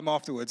talk about them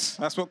afterwards.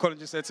 That's what Colin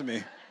just said to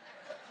me.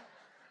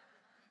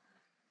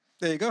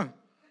 There you go.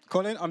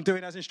 Colin, I'm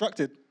doing as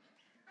instructed.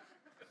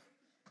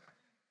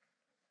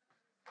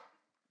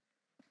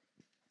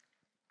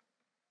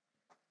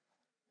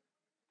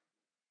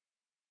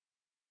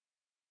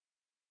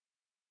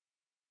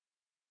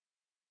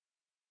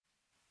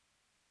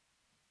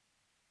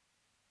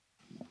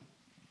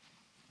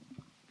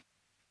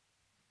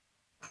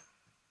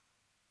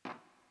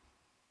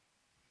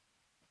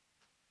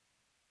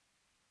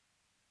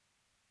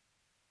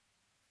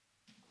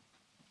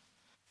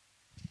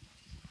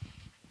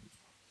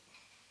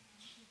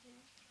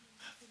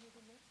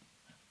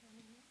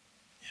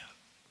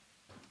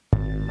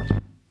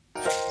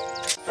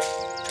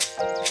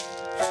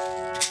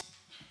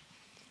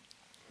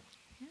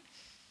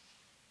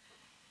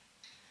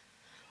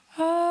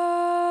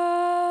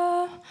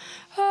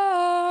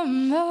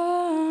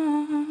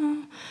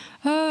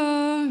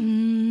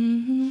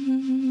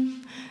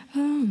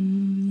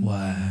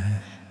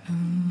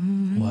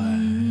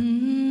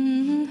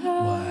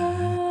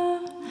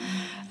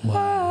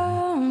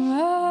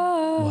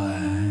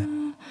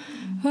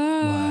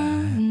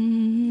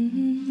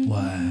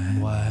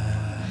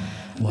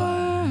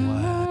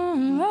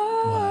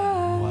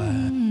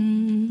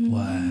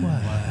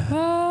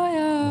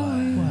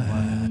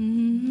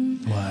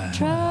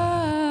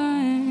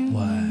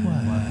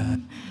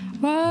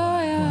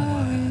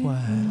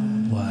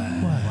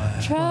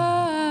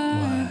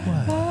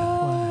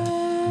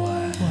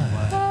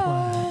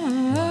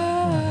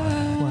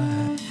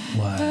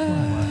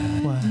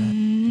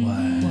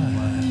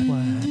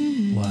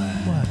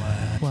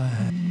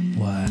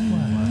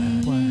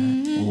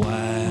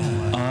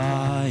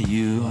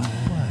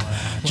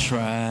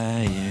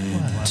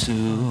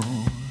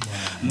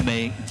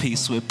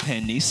 With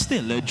pennies,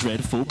 still a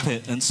dreadful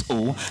pittance.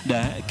 All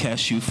that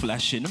cash you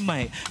flashing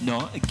might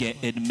not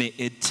get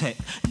admitted.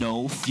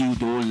 Techno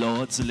feudal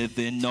lords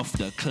living off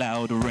the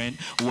cloud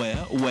rent.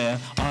 Where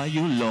are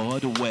you,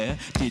 Lord? Where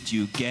did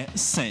you get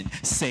sent?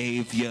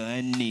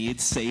 Savior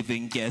needs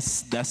saving,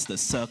 guess that's the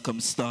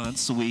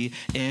circumstance. We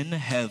in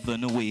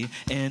heaven, we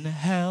in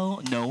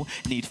hell. No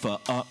need for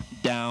up,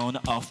 down,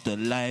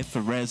 afterlife,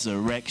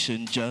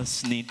 resurrection.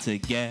 Just need to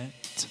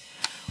get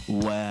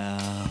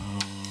well.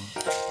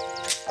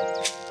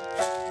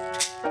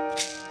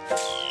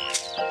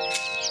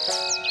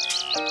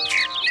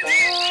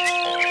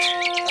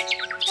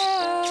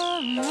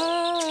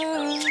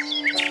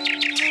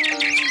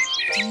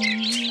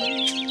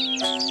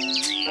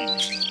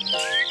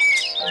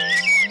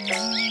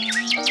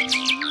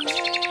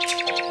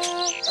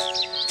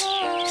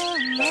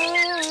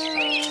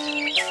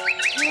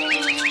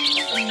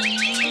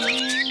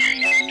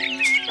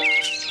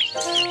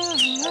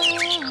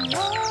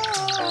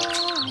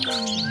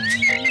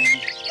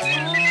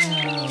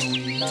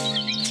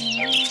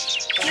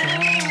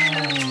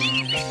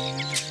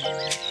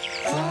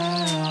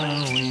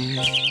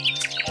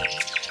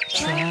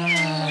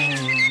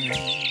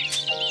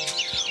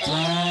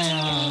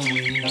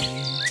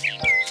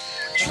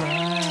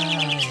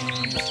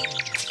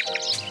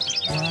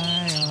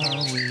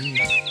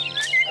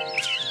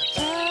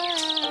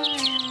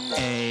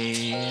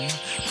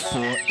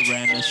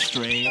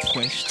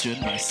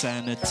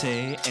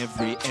 sanity.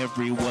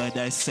 Every word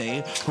I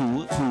say.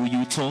 Who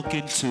you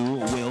talking to?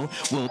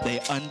 Will they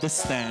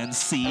understand?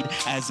 Seed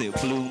as it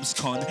blooms,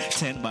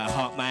 content my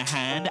heart, my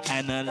hand.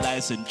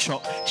 Analyze and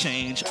chop,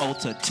 change,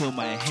 alter till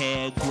my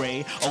hair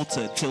gray.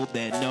 Alter till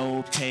there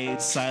no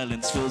paid.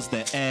 Silence fills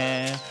the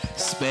air,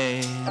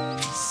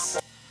 space.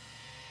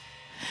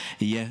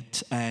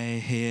 Yet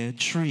I hear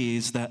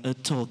trees that are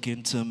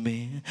talking to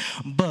me,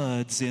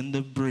 birds in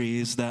the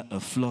breeze that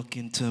are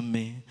flocking to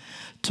me,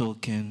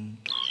 talking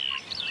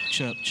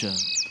chirp chirp,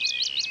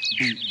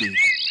 beep beep.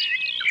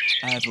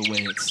 Either way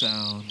it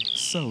sounds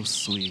so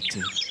sweet,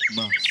 it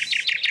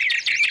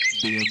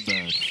must be a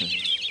bird thing.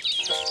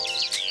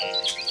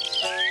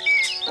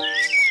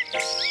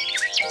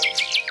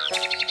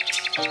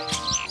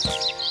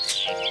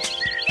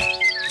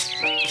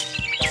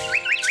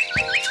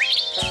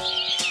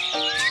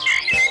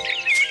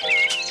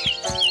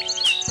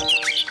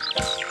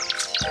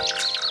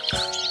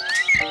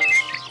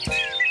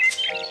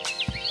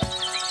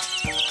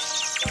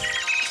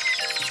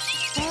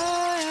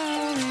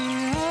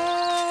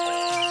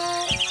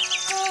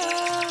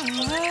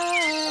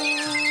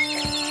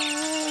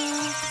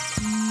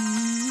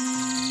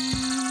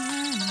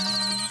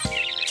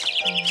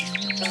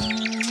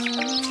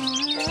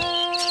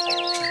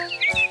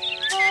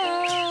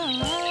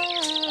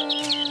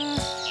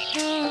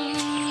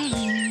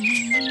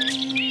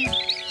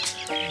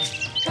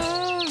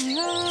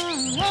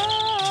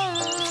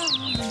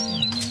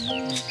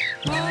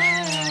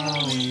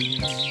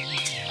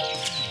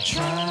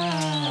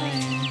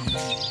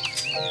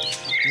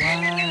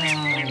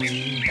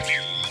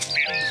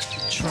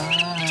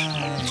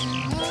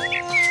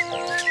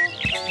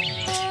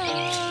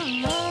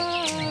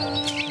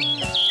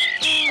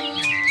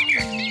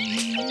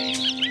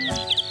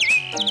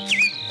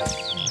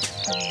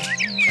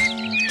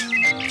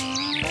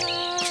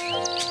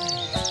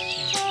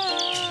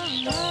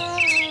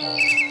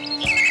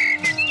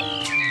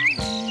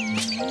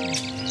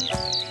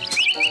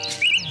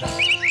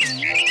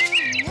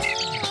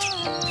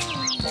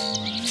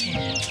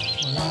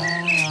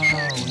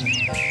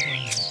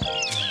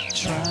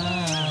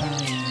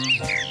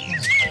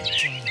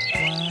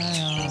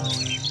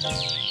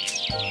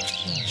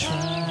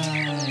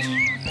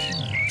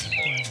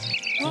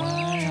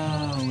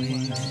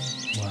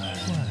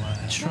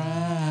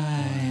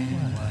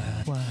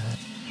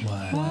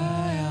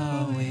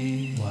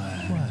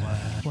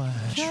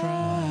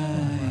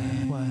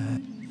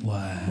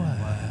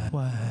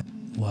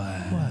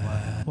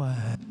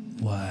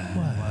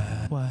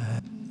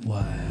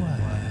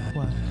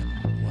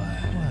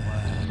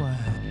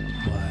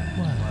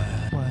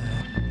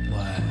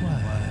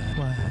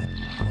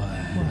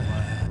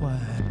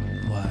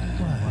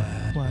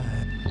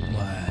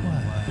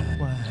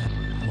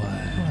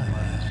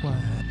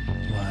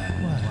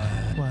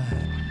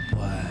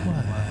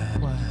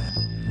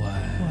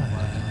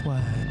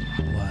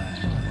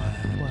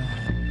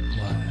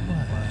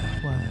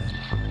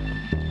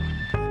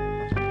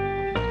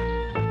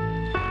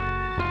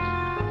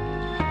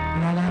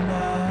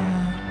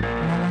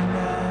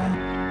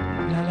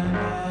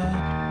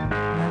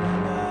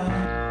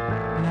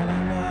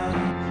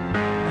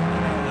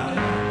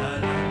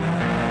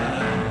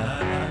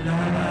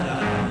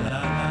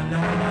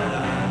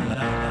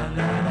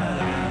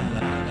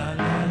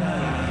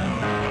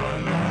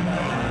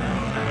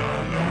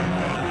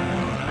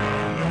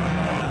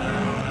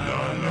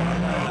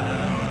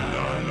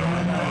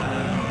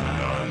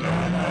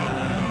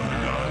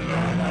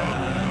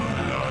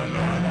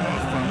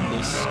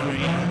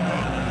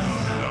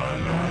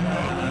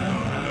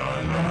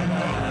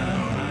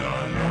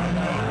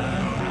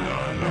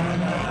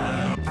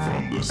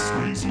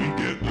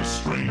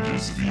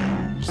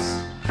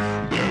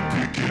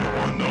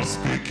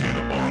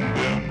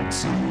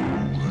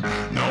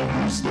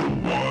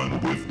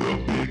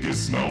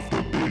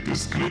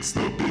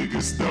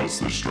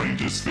 The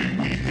strangest thing,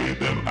 we hear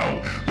them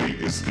out.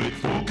 Latest click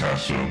for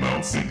cash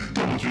amounts.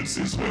 Indulgence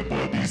is where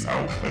bodies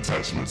out.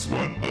 Attachments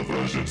want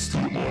aversions to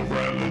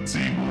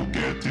morality will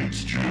get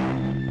its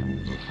due.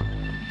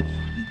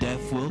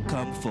 Death will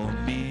come for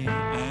me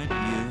and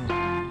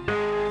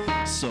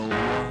you. So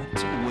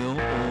what will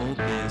all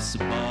this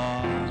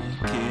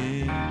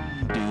barking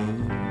do?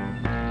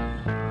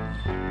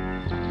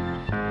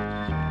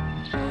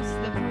 Voice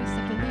the voice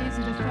that believes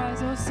it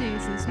defies all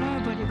seasons.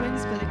 Nobody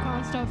wins, but they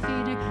can't stop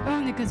feeding.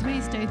 Only cause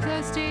we stay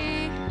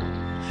thirsty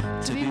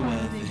to be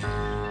worthy.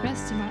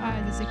 Rest in my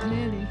eyes, I see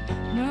clearly.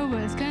 No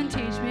words can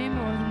teach me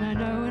more than I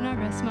know when I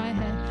rest my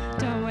head.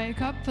 Don't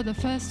wake up for the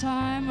first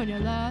time on your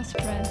last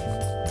breath.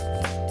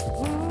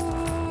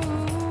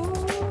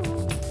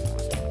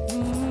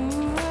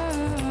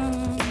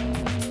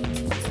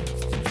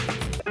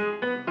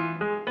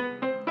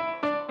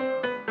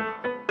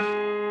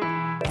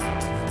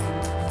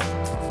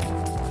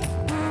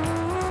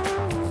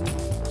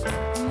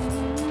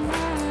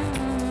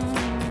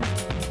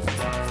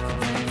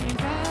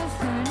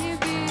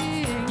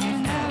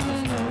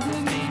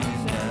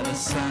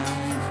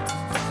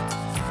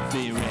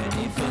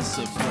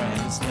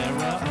 Surprise, there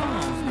are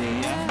only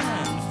a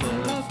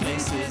handful of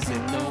places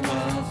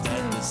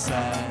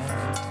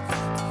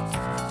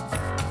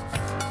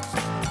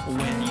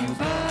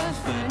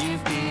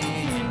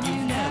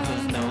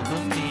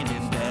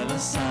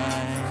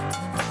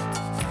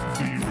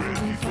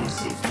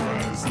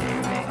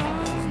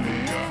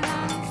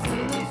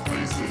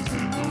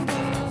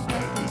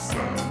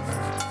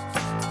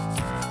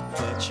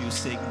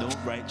signal,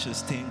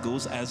 righteous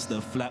tingles as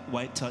the flat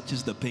white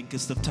touches the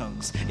pinkest of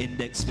tongues.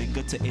 Index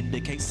finger to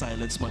indicate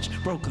silence, much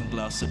broken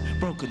glass and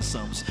broken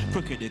sums.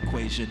 Crooked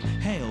equation,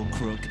 hail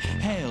crook,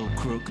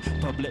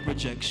 public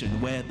rejection,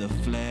 where the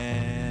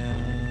flare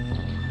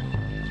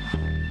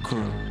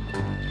crook.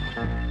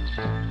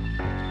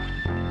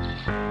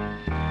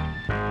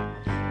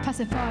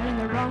 Pacified in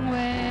the wrong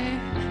way,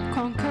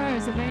 conquer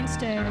is the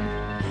mainstay.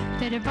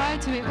 They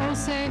divide till we all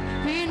say,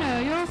 we know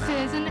your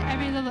fears. In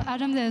every little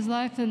atom there's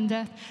life and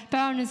death.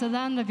 Barren is the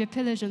land of your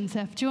pillage and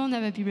theft. You'll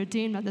never be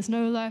redeemed, like there's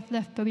no life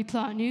left. But we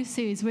plant new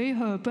seeds, we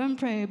hope and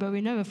pray, but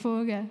we never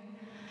forget.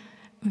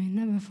 We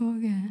never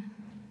forget.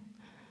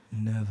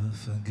 Never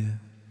forget.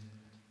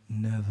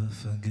 Never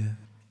forget.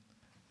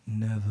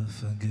 Never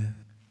forget.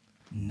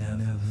 Never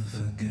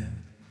forget.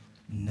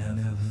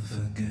 Never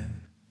forget.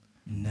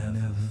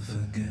 Never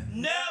forget.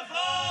 Never!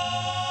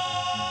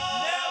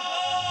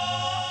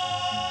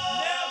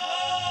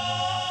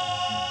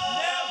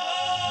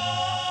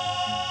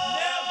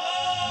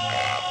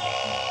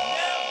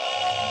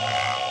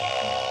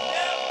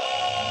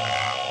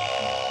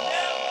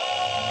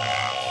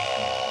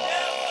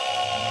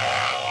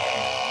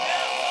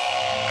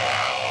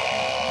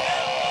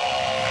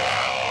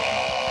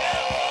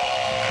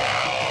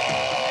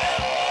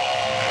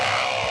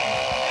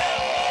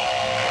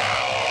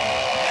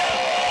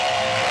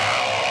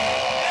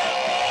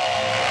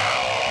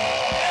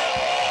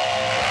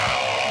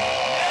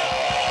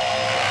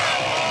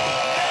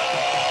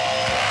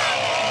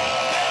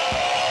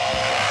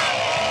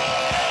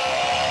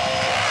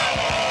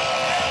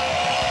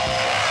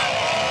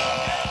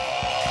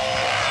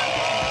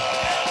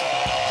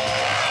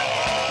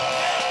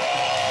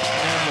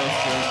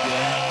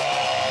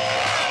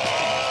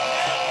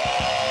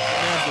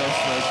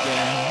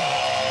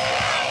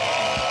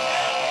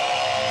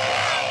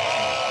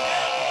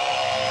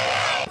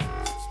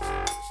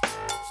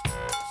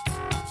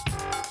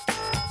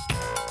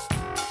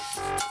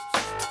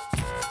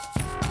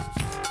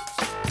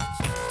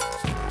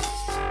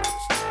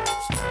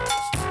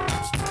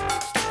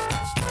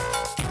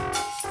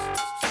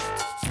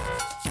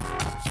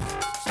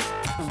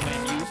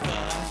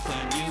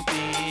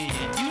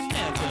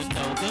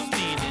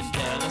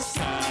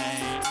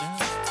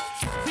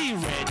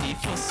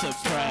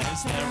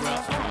 surprise. There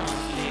are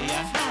only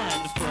a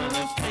handful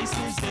of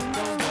places in the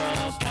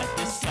world that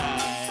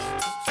decide.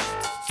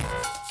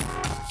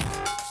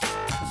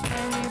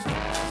 When you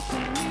birth,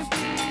 when you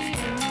bleed,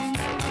 and you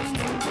never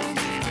know the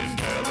meaning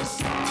of a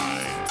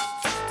sign.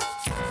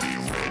 Be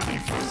ready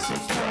for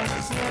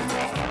surprise. There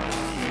are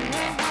only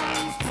a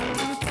handful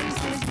of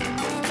places in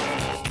the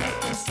world that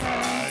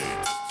decide.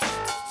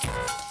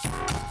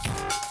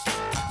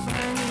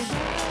 When you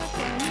birth,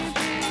 when you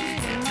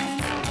bleed, and you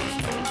never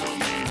know the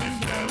meaning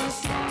of a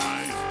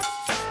sign.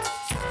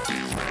 Be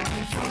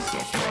ready for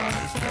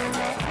surprise. There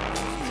are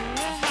only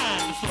a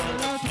handful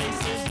of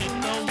places in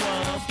the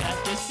world that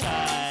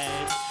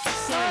decide.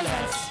 So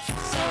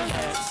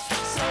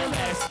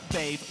let's,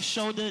 babe,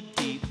 shoulder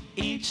deep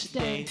each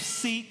day,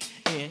 seek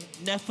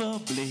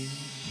ineffably.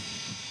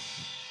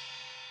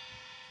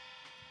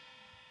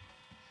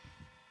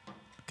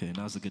 Okay,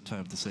 now's a good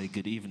time to say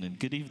good evening.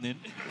 Good evening.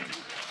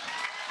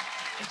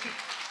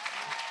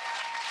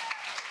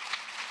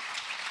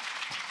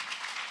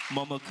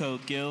 Momoko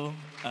Gill,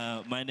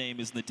 my name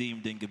is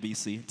Nadeem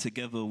Dingabisi.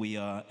 Together we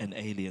are an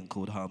alien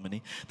called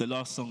Harmony. The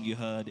last song you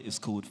heard is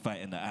called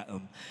Fighting the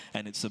Atom,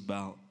 and it's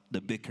about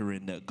the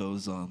bickering that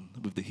goes on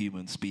with the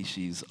human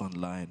species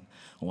online,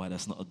 and why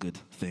that's not a good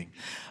thing.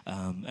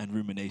 And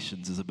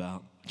Ruminations is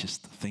about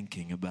just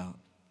thinking about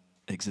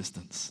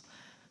existence.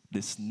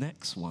 This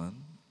next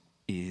one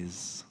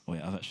is,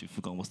 wait, I've actually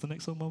forgotten. What's the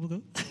next song,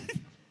 Momoko?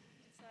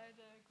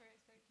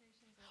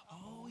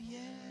 Oh,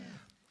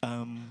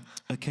 yeah.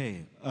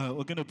 Okay,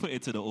 we're going to put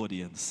it to the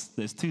audience.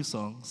 There's two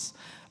songs,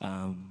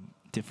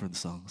 different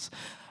songs.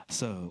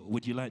 So,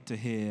 would you like to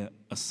hear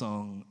a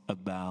song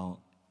about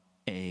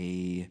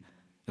I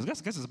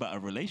guess it's about a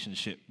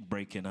relationship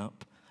breaking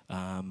up,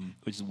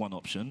 which is one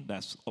option.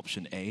 That's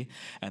option A.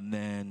 And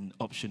then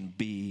option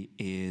B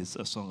is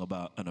a song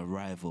about an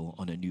arrival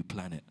on a new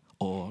planet,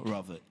 or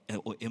rather,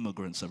 or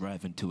immigrants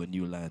arriving to a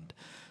new land.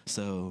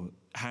 So,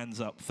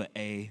 hands up for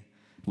A,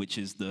 which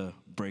is the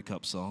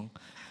breakup song.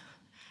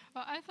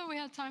 Well, I thought we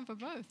had time for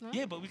both, no?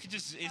 Yeah, but we could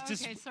just, it's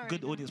just sorry,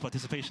 good audience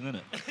participation, isn't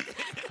it?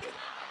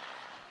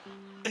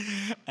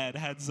 And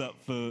hands up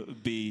for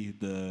B,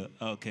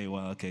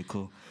 okay,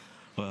 cool.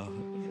 Well,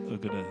 we're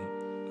gonna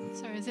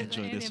Sorry, is it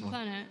enjoy the this alien one.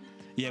 planet?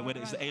 Yeah, when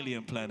it's the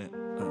alien planet.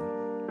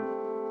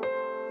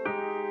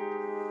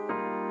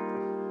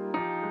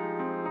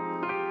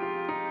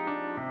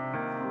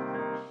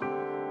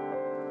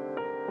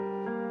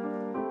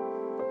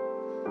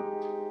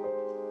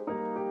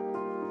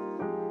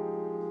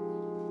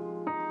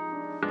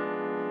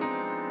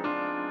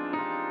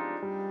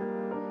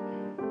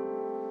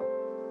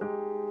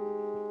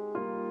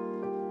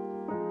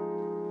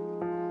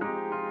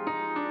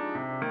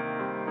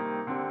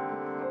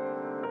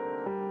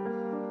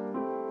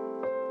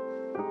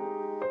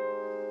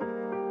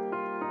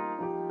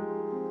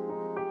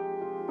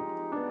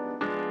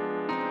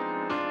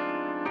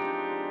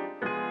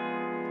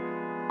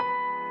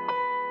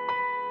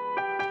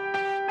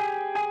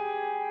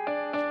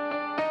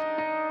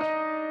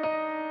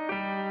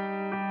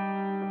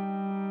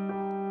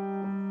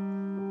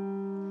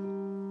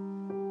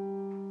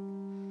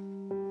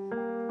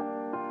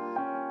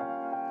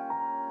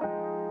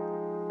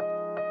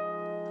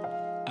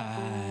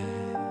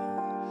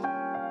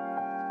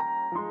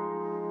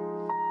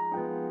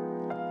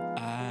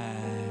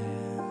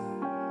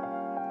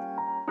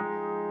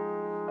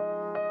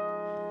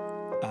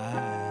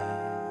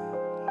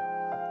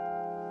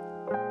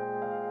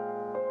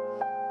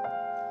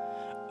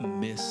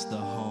 miss the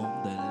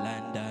home, the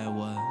land I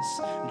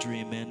was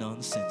dreaming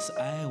on since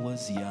I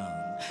was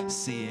young.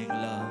 Seeing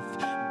love,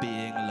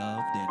 being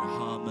loved in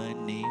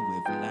harmony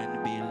with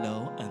land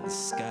below and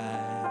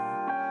sky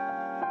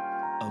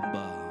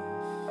above.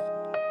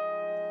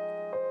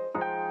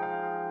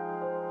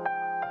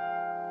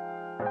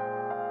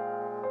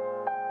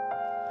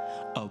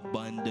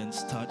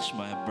 Abundance touched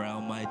my brow,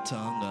 my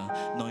tongue,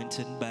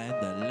 anointed by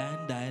the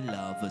land I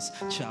love. As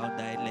child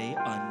I lay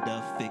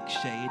under thick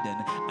shade,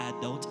 and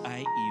adult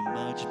I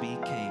emerged,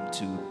 became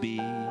to be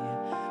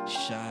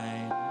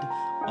shined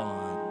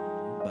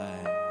on by.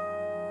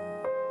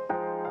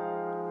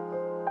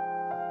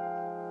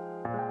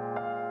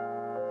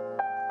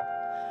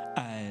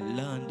 I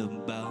learned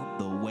about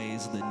the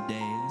ways, the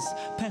days,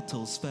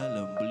 petals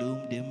fell and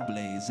bloomed in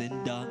blaze.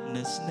 In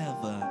darkness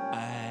never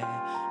I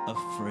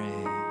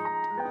afraid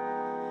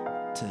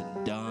to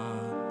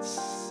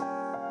dance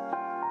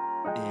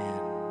in,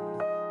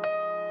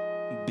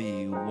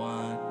 be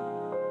one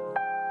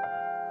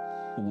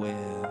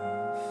with.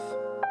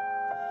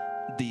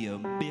 The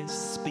abyss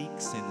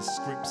speaks in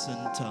scripts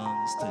and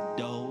tongues to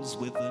those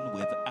with and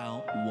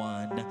without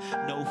one.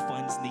 No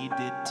funds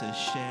needed to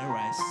share.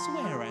 I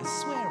swear, I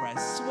swear, I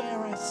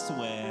swear, I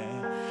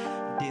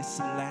swear, this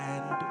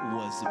land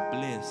was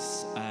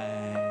bliss,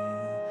 I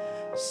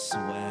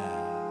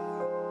swear.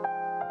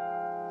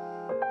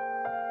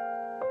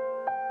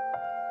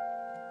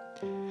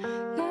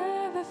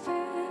 Never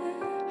fear,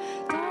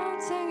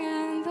 dancing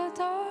in the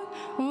dark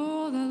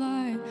or the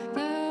light.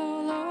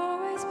 There'll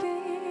always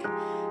be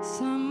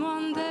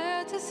someone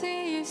there to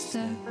see you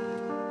step.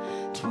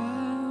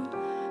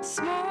 12,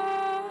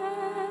 smile.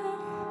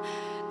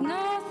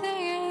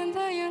 Nothing in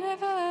the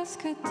universe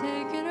could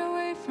take it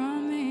away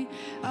from me.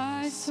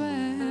 I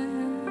swear,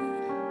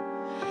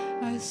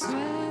 I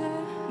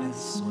swear, I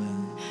swear,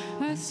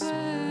 I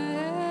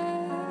swear.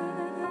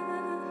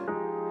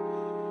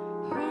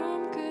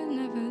 Home could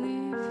never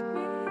leave me.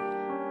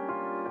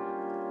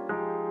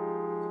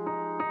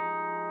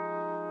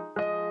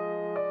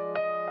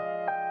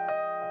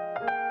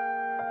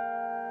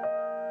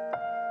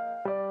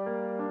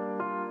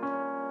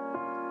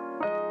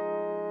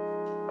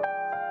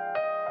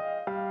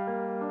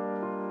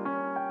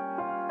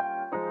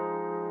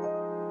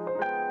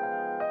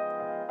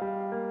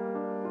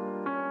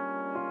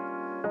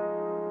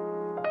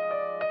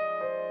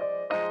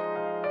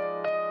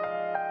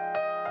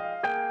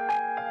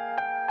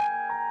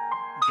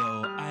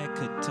 Though I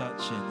could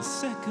touch in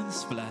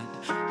seconds flat,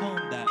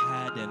 home that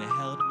had and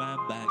held my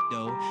back.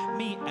 Though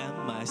me and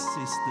my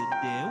sister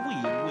dear, we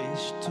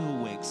wish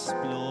to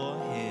explore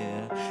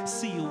here,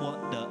 see what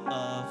the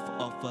earth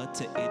offered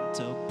to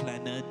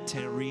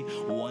interplanetary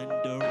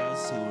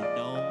wanderers who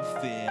know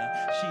fear.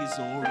 She's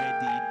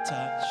already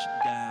touched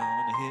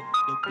down, hit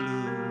the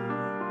blue,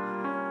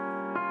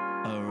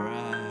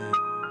 arrived.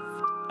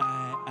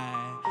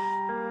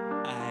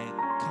 I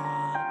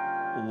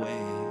can't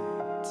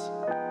wait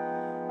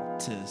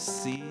to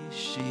see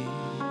she.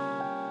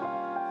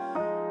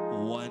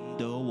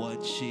 Wonder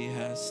what she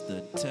has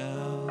to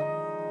tell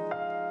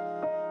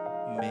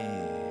me.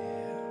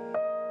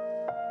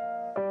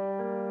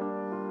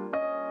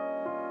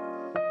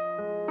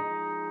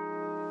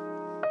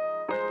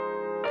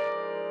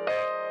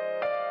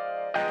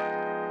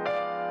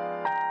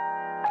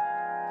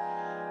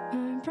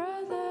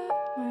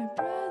 My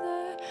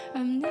brother,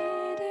 I'm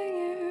needing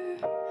you.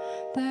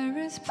 There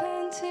is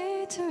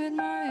plenty to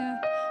admire,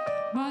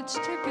 much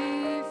to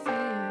be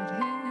feared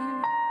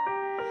here.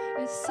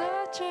 It's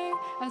searching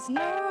as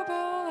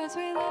noble as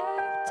we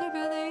like to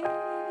believe,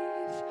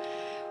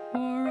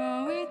 or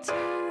are we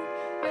too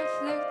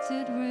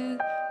afflicted with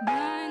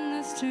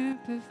blindness to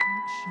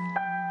perfection?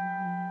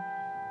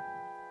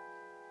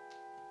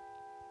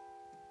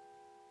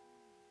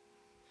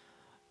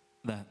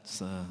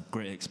 That's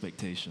Great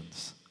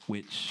Expectations,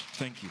 which,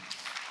 thank you.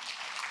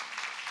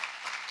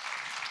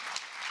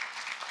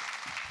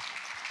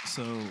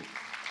 So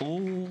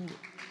all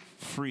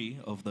three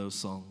of those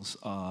songs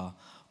are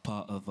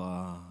part of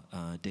our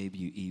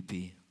debut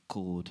EP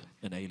called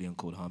An Alien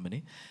Called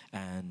Harmony,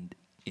 and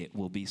it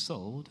will be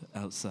sold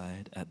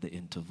outside at the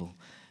interval.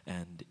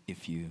 And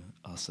if you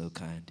are so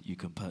kind, you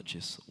can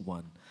purchase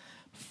one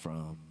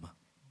from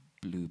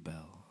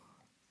Bluebell,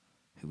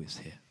 who is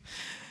here.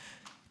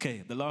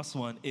 Okay, the last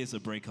one is a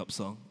breakup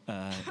song.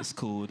 It's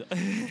called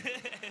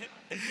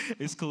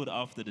it's called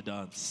After the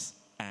Dance,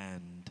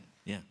 and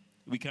yeah,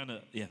 we kind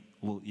of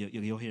well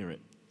you'll hear it.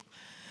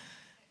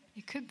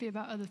 It could be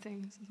about other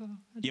things as well.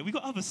 Yeah, we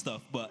got other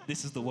stuff, but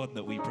this is the one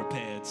that we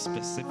prepared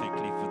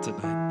specifically for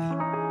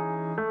tonight.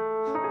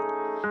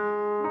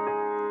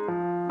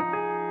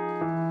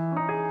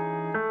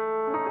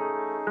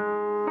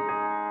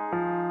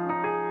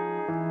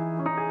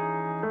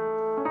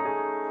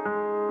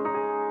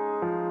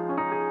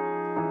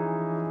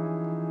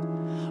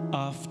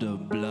 After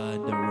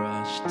blood, the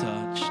rush,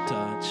 touch,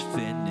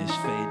 finish,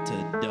 fade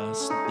to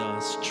dust,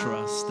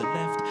 trust, the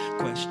left,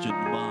 question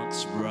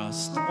marks,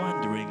 rust,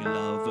 wondering,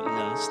 love,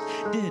 lust,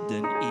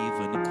 didn't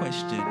even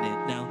question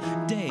it. Now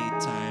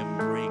daytime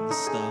brings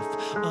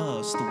stuff,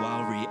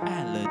 while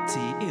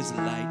reality is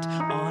light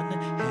on,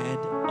 head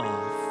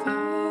off.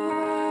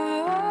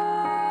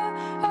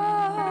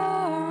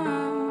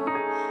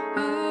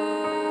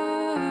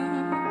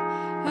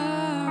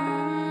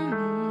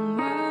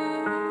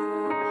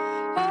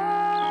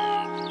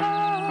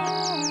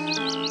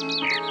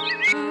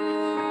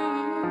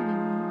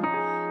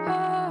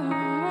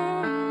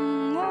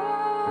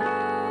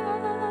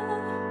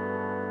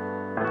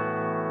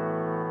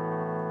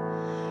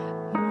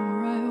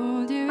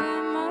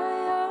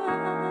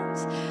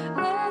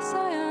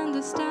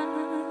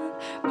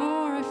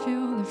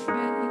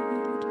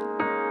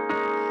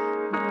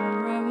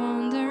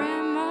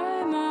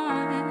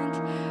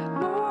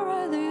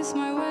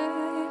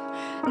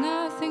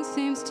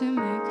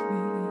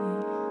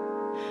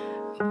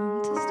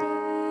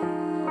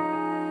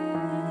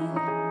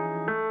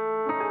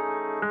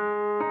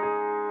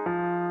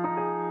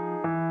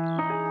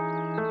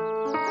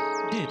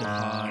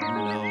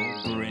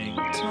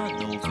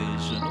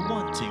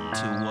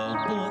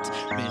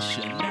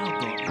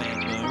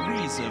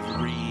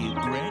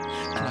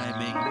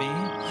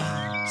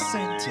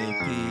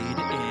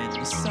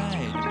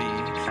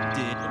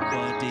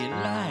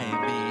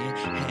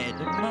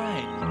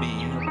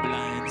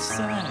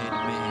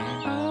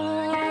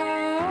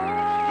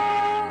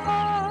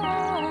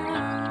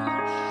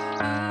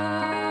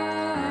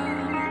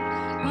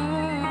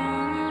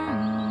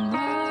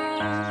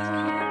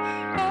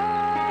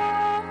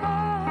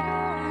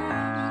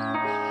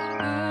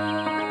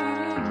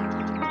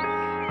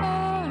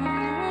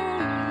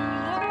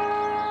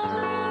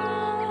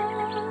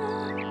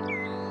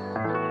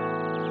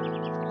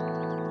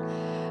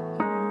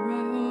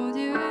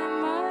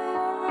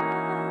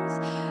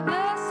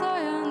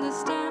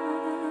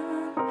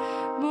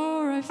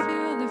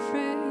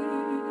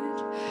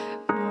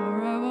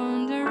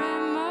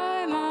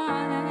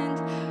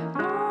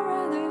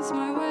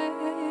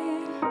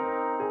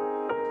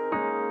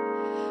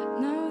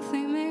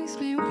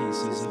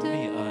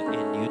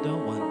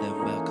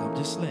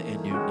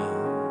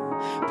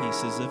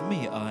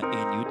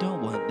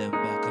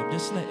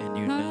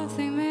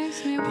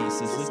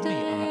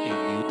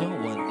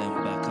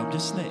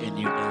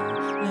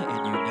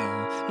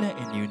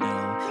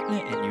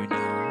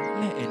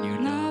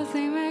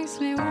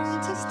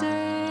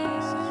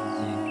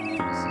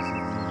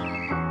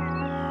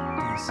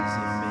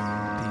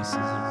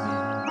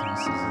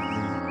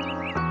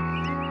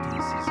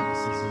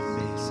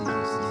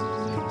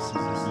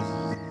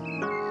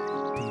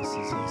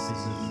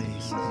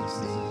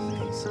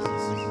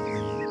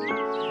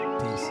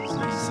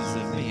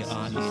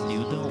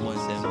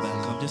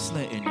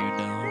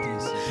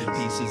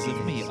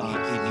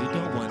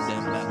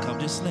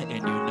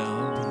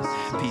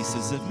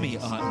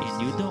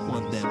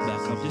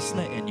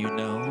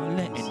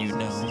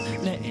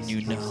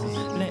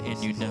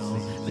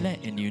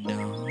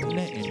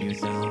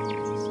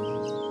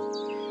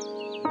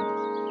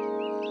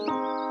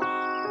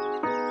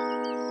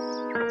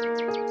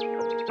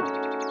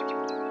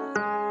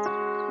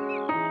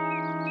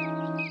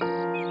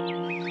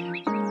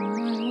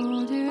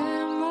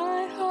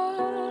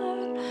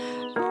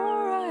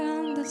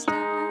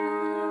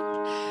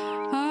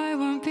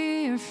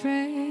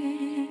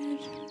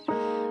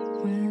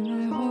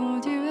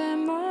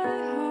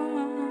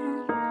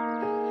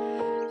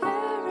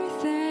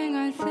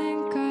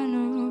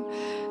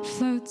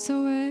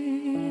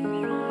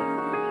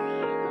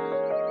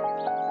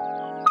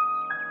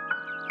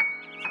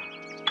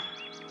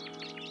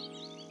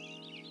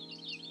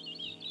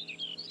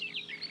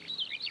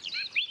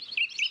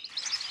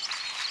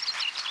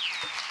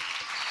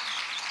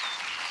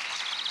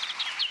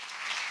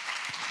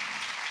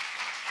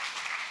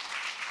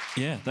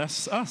 Yeah,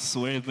 that's us.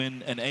 We've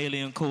been An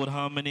Alien Called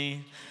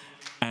Harmony.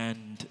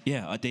 And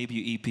yeah, our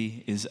debut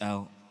EP is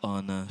out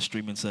on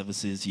streaming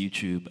services,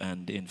 YouTube,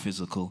 and in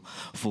physical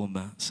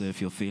format. So if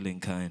you're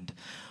feeling kind,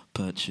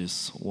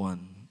 purchase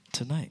one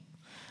tonight.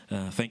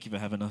 Thank you for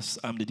having us.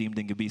 I'm the Deem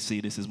Dinger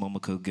BC. This is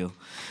Momoko Gill.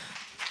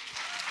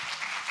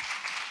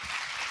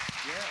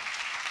 Yeah.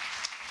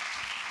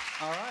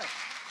 All right.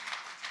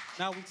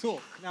 Now we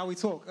talk. Now we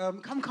talk.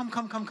 Come.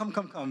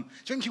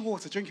 Drink your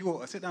water.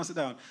 Sit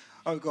down.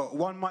 Oh, we've got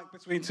one mic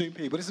between two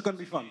people. This is going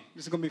to be fun.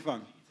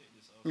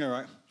 All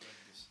right.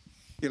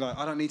 You're like,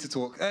 I don't need to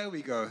talk. There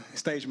we go.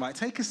 Stage mic.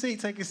 Take a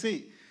seat.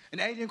 An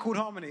Alien Called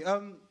Harmony.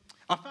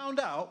 I found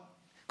out,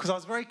 because I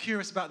was very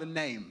curious about the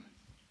name,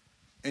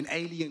 An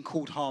Alien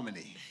Called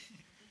Harmony.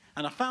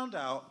 And I found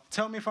out,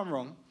 tell me if I'm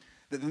wrong,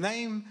 that the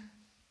name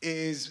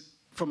is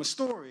from a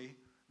story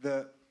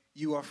that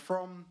you are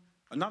from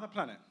another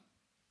planet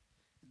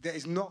that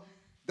is not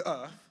the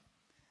Earth,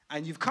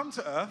 and you've come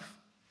to Earth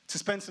to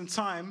spend some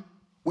time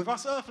with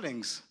us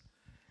Earthlings.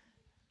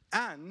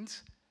 And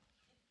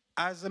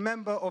as a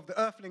member of the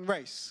Earthling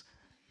race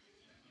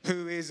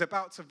who is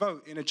about to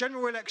vote in a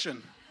general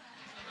election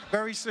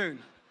very soon,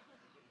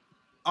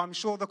 I'm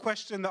sure the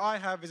question that I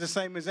have is the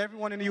same as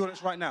everyone in the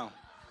audience right now.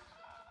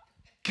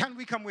 Can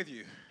we come with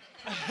you?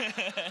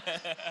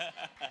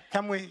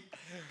 Can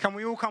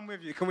we all come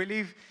with you? Can we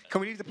leave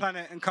the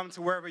planet and come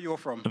to wherever you're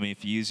from? I mean,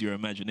 if you use your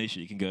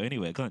imagination, you can go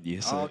anywhere, can't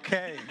you? So.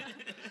 Okay.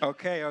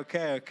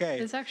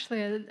 There's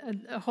actually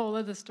a whole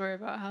other story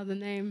about how the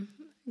name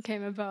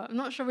came about. I'm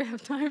not sure we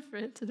have time for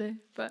it today,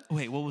 but...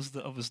 Wait, what was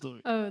the other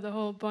story? Oh, the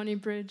whole Bonnie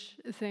Bridge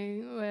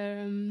thing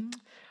where...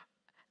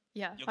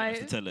 yeah. You're going to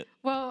have to tell it.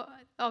 Well,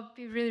 I'll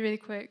be really, really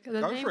quick.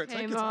 The Go name for it, take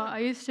came your out. time. I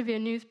used to be a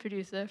news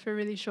producer for a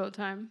really short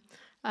time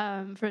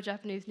for a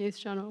Japanese news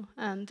channel.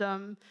 And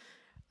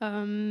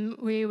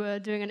we were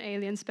doing an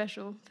alien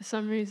special for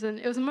some reason.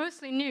 It was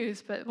mostly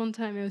news, but one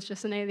time it was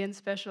just an alien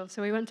special.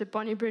 So we went to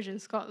Bonnie Bridge in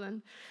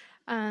Scotland.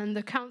 And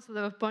the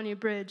councillor of Bonnie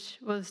Bridge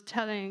was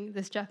telling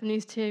this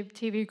Japanese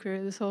TV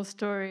crew this whole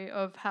story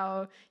of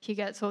how he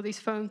gets all these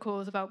phone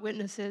calls about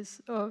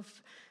witnesses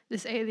of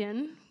this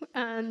alien,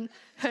 and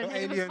her So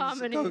name was aliens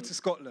Harmony. go to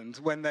Scotland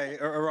when they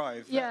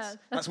arrive. Yeah,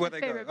 that's where my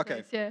they go. favourite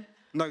Okay, place, yeah.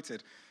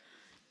 noted.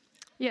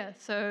 Yeah,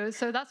 so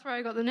that's where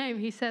I got the name.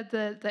 He said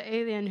that the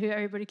alien who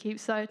everybody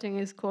keeps citing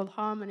is called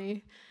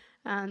Harmony,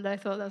 and I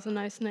thought that was a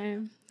nice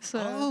name. So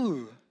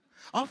Oh,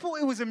 I thought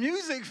it was a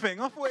music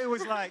thing. I thought it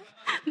was like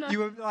you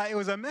were like it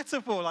was a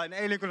metaphor, like an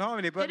alien called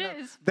Harmony. But It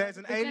no, is, there's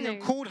from an the alien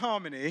beginning. called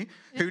Harmony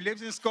who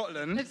lives in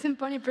Scotland. lives in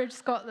Bonnie Bridge,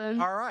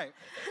 Scotland. All right,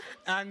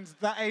 and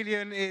that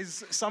alien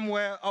is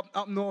somewhere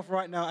up north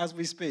right now as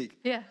we speak.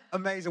 Yeah.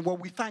 Amazing. Well,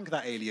 we thank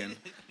that alien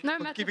No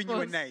for giving you a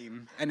metaphors.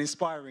 name and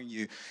inspiring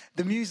you.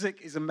 The music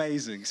is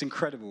amazing. It's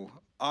incredible.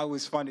 I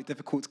always find it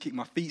difficult to keep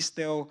my feet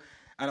still.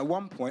 And at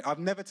one point, I've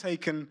never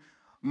taken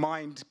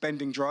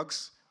mind-bending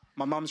drugs.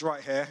 My mum's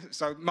right here.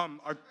 So,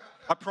 Mum,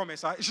 I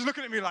promise. She's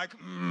looking at me like,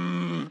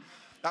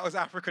 that was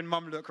African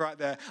mum look right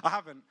there. I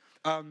haven't.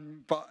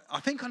 But I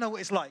think I know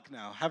what it's like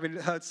now, having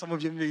heard some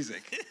of your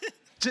music.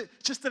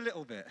 Just a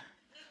little bit.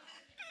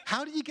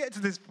 How do you get to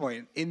this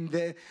point in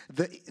the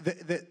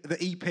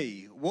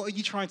EP? What are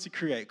you trying to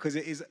create? Because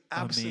it is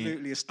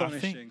absolutely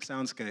astonishing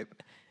soundscape.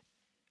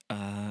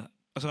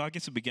 So I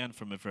guess it began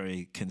from a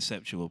very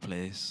conceptual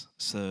place.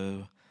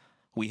 So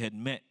we had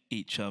met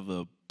each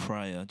other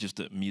prior, just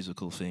at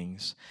musical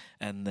things,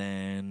 and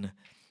then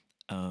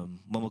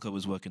Momoko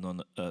was working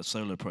on a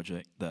solo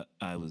project that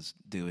I was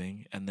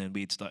doing, and then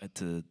we'd started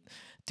to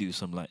do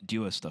some like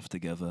duo stuff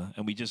together,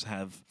 and we just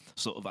have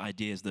sort of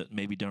ideas that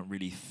maybe don't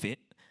really fit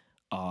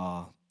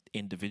our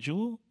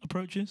individual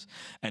approaches,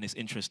 and it's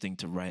interesting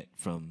to write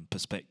from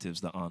perspectives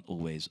that aren't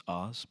always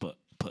ours, but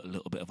put a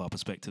little bit of our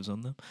perspectives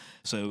on them.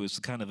 So it was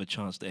kind of a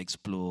chance to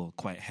explore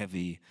quite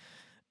heavy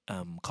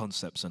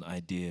concepts and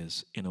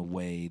ideas in a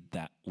way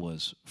that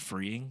was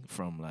freeing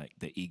from like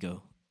the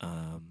ego.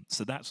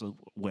 So that's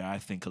where I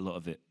think a lot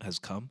of it has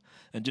come,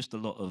 and just a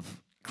lot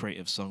of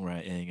creative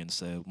songwriting. And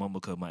so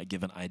Momoko might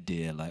give an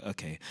idea like,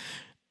 okay,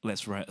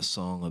 let's write a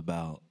song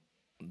about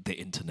the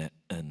internet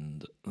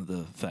and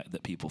the fact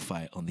that people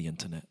fight on the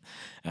internet,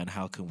 and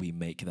how can we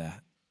make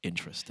that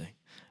interesting,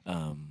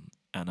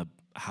 and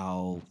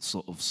how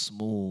sort of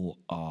small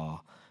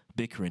our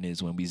bickering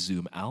is when we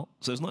zoom out.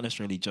 So it's not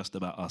necessarily just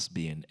about us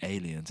being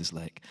aliens. It's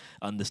like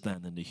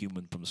understanding the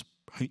human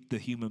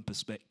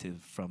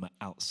perspective from an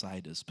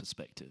outsider's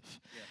perspective,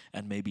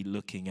 and maybe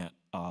looking at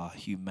our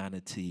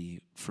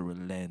humanity through a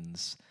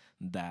lens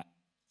that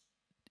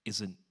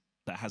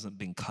hasn't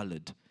been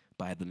colored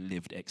by the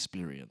lived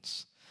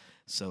experience.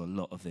 So a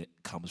lot of it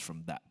comes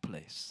from that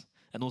place.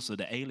 And also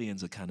the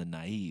aliens are kind of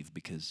naive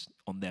because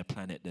on their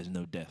planet there's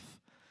no death.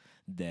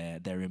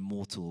 They're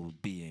immortal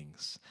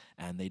beings,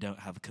 and they don't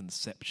have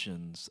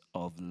conceptions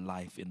of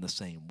life in the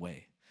same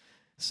way.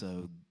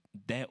 So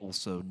they're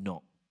also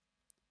not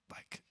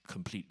like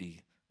completely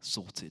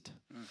sorted.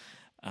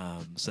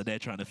 So they're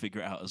trying to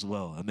figure it out as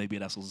well. And maybe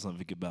that's also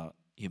something about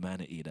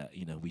humanity, that,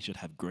 you know, we should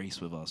have grace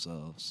with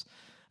ourselves,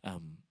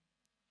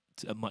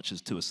 much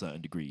as to a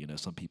certain degree. You know,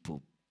 some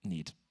people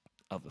need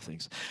other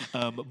things,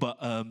 but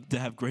to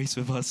have grace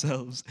with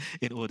ourselves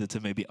in order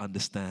to maybe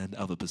understand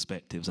other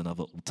perspectives and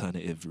other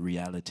alternative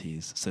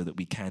realities, so that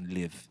we can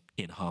live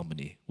in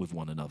harmony with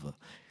one another.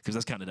 Because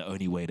that's kind of the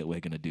only way that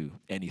we're going to do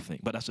anything.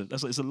 But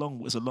it's a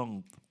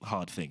long,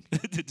 hard thing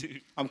to do.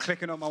 I'm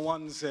clicking on my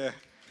ones here.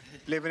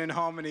 Living in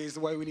harmony is the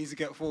way we need to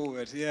get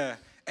forward. Yeah.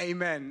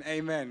 Amen.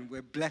 Amen.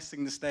 We're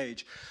blessing the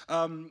stage.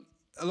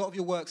 A lot of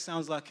your work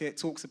sounds like it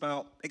talks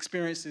about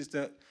experiences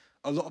that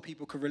a lot of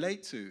people can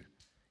relate to.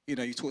 You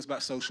know, you talked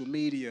about social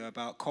media,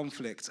 about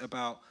conflict,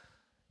 about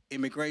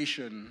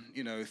immigration,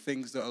 you know,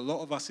 things that a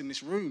lot of us in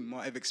this room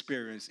might have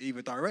experienced,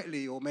 either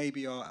directly or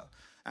maybe our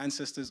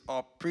ancestors,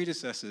 our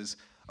predecessors.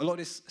 A lot of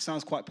this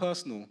sounds quite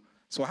personal.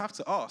 So I have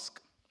to ask,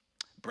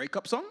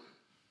 breakup song?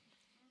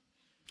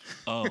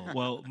 Oh,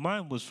 well,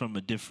 mine was from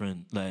a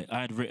different, like, I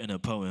had written a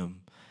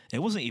poem It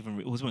wasn't even.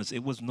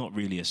 It was not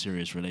really a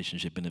serious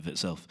relationship in of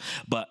itself,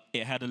 but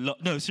it had a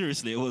lot. No,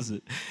 seriously, it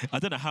wasn't. I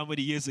don't know how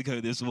many years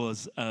ago this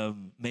was.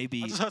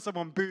 Maybe. I just heard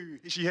someone boo.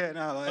 Is she here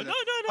now? Like, no.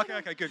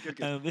 Okay,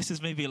 good. This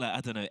is maybe like,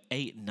 I don't know,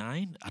 8,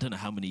 9. I don't know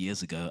how many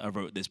years ago I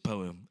wrote this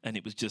poem, and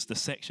it was just a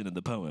section of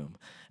the poem,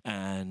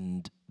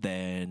 and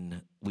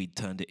then we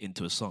turned it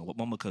into a song. But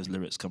Momoko's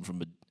lyrics come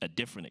from a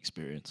different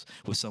experience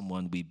with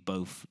someone we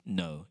both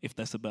know. If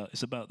that's about,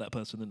 it's about that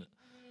person, isn't it?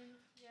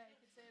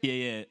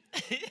 Yeah. I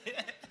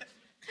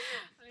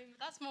mean,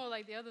 that's more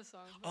like the other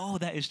song. Oh,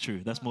 that is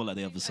true. That's more like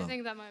the other song. I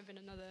think that might have been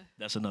another.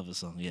 That's another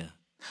song, yeah.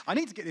 I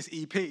need to get this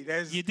EP.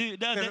 There's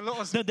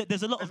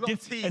there's a lot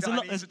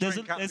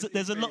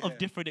of of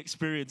different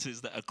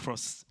experiences that are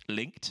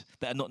cross-linked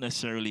that are not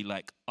necessarily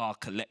like our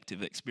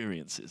collective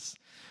experiences.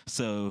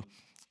 So,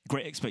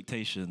 Great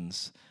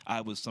Expectations,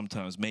 I was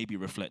sometimes maybe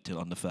reflected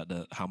on the fact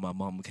that how my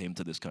mom came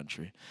to this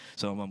country.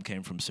 So my mom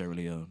came from Sierra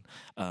Leone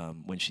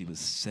when she was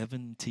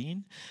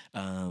 17,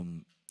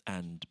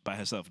 and by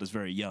herself, was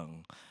very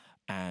young,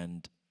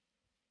 and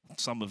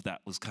some of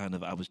that was kind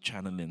of, I was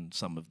channeling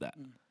some of that.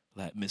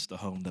 Like, Mr.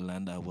 Home, the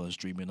land I was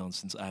dreaming on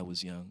since I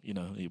was young. You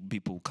know,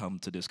 people come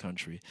to this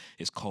country,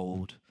 it's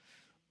cold.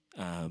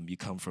 You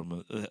come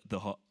from the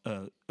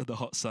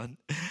hot sun,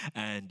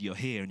 and you're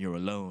here and you're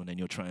alone and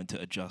you're trying to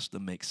adjust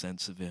and make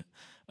sense of it.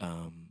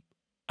 And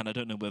I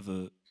don't know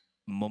whether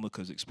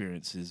Momoko's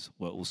experiences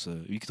were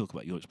also, you can talk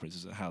about your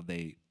experiences and how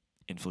they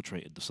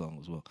infiltrated the song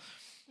as well.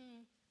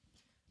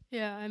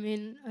 Yeah, I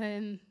mean,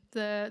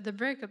 the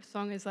breakup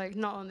song is like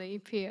not on the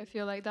EP. I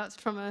feel like that's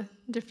from a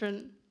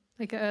different,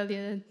 like,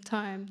 earlier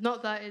time.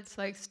 Not that it's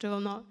like still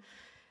not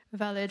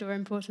valid or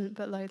important,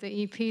 but like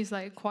the EP is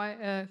like quite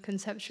a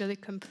conceptually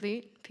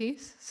complete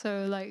piece.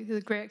 So like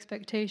the Great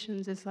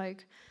Expectations is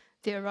like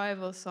the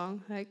arrival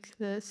song, like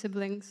the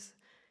siblings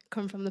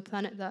come from the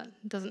planet that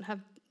doesn't have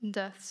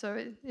death, so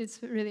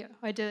it's really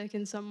idyllic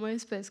in some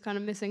ways, but it's kind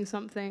of missing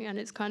something, and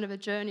it's kind of a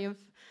journey of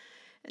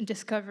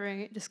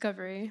discovery.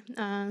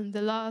 And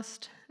the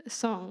last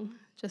song,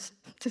 just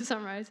to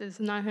summarize, is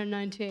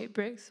 998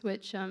 Bricks,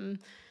 which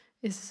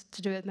is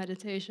to do with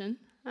meditation,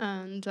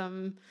 and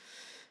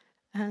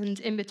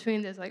in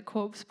between there's like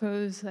corpse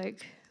pose,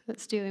 like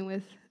that's dealing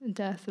with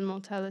death and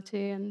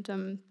mortality,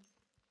 and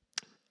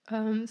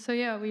so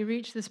yeah, we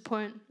reach this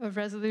point of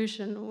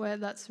resolution where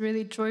that's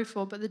really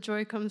joyful, but the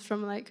joy comes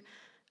from like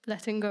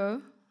letting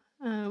go,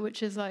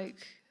 which is like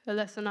a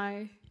lesson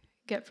I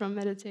get from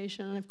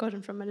meditation, and I've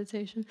gotten from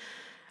meditation,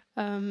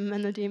 and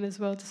Nadim as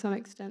well to some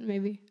extent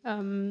maybe.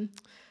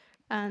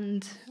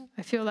 And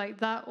I feel like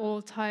that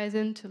all ties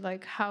into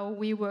like how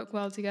we work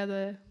well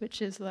together,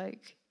 which is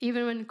like,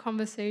 even when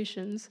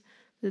conversations,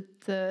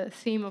 the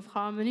theme of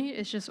harmony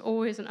is just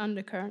always an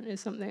undercurrent, is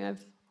something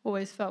I've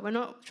always felt. We're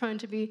not trying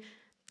to be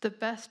the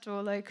best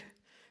or like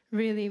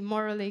really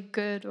morally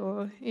good,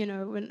 or, you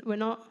know, we're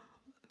not,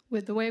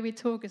 with the way we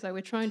talk, is like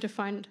we're trying to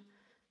find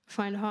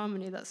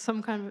harmony. That's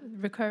some kind of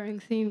recurring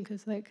theme,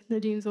 because like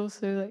Nadim's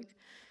also like,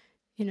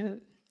 you know,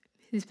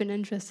 he's been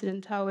interested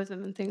in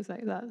Taoism and things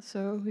like that.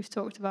 So we've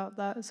talked about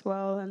that as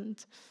well.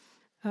 And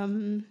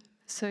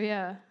so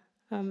yeah,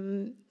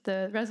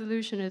 the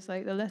resolution is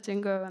like the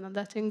letting go, and the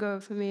letting go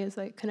for me is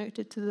like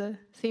connected to the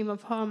theme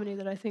of harmony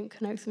that I think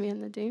connects me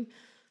and Nadim.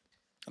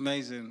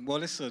 Amazing. Well,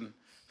 listen,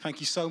 thank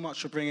you so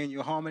much for bringing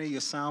your harmony,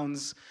 your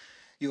sounds,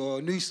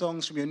 your new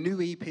songs from your new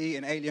EP,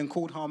 An Alien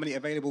Called Harmony,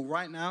 available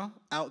right now,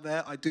 out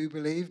there, I do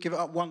believe. Give it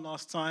up one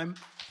last time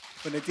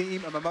for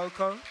Nadim and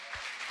Momoko.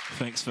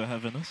 Thanks for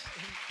having us.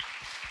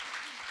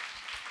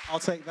 I'll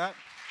take that.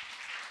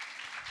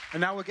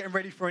 And now we're getting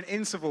ready for an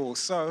interval.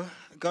 So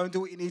go and do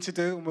what you need to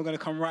do, and we're going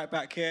to come right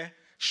back here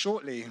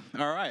shortly.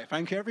 All right.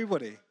 Thank you,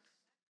 everybody.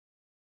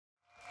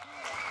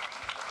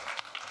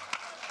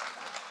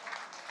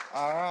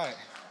 All right.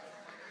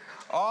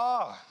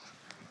 Oh,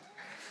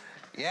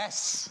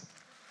 yes.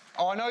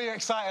 Oh, I know you're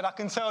excited. I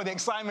can tell the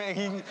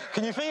excitement.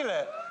 Can you feel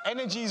it?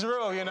 Energy's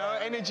real, you know?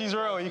 Energy's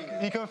real. You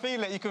can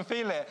feel it. You can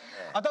feel it.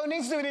 I don't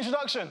need to do an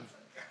introduction.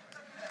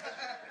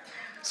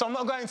 So I'm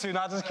not going to,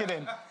 no, just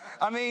kidding.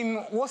 I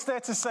mean, what's there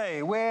to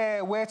say?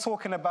 We're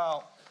talking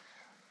about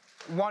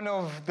one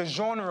of the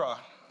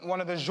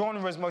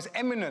genre's most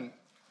eminent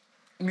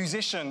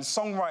musicians,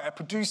 songwriter,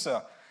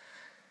 producer,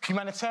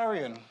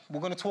 humanitarian. We're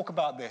going to talk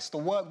about this, the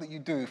work that you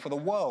do for the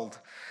world.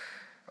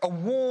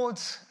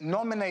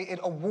 Award-nominated,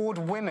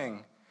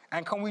 award-winning.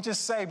 And can we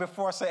just say,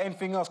 before I say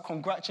anything else,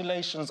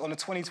 congratulations on the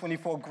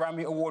 2024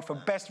 Grammy Award for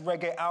Best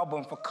Reggae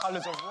Album for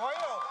Colours of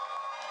Royal.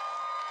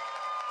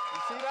 You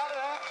see that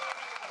there?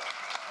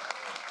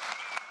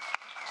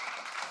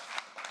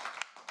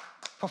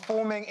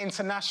 Performing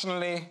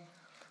internationally,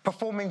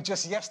 performing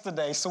just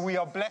yesterday, so we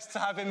are blessed to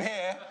have him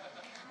here,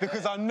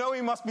 because I know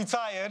he must be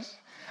tired,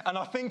 and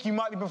I think you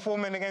might be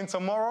performing again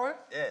tomorrow.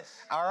 Yes.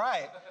 All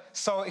right,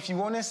 so if you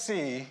want to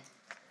see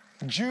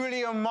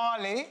Julian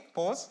Marley,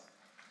 pause,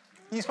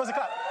 you're supposed to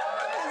clap.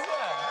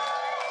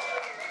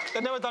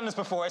 They've never done this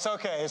before. It's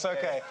okay, it's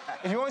okay.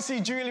 If you want to see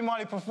Julian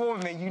Marley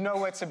performing, you know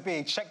where to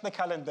be. Check the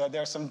calendar.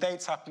 There are some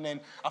dates happening.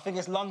 I think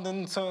it's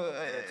London to...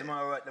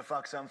 tomorrow at the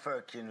Fox and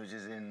Firkin, which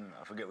is in,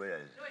 I forget where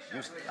it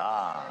is.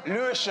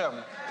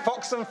 Lewisham.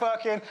 Fox and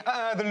Firkin.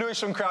 The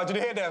Lewisham crowd. Did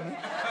you hear them?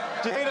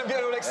 Did you hear them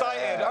getting all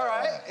excited? All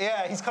right.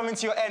 Yeah, he's coming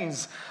to your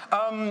ends.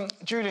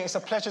 Julian, it's a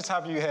pleasure to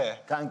have you here.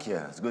 Thank you.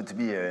 It's good to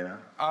be here, you know.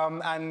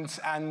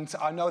 And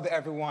I know that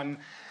everyone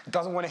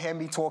doesn't want to hear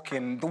me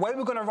talking. The way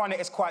we're going to run it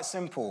is quite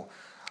simple.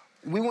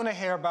 We want to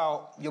hear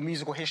about your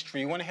musical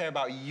history. We want to hear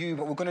about you,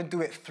 but we're going to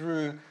do it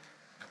through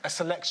a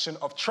selection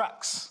of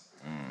tracks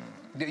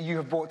that you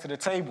have brought to the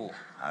table.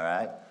 All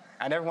right.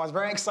 And everyone's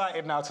very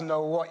excited now to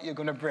know what you're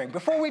going to bring.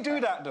 Before we do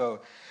that, though,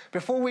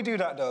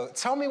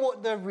 tell me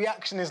what the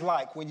reaction is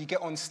like when you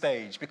get on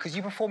stage, because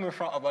you perform in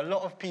front of a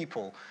lot of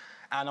people.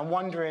 And I'm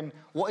wondering,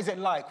 what is it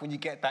like when you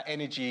get that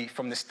energy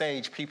from the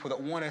stage, people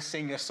that want to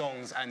sing your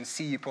songs and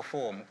see you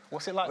perform?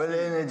 What's it like for you? Well,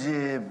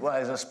 energy, well,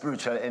 it's a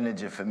spiritual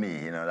energy for me,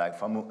 you know, like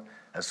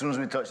as soon as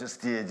we touch the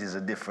stage, it's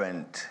a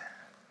different,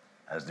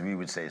 as we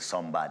would say,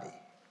 somebody.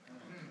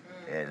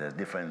 Yeah, there's a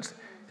difference,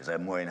 it's like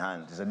more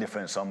enhanced, it's a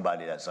different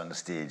somebody that's on the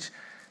stage.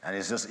 And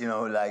it's just, you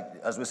know, like,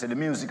 as we say, the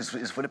music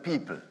is for the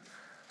people.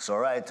 So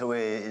right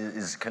away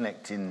is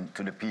connecting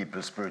to the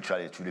people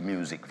spiritually through the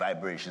music,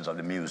 vibrations of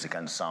the music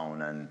and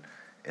sound and,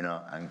 you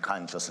know, and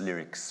conscious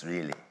lyrics,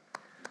 really.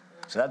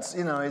 So that's,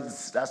 you know,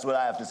 that's what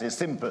I have to say,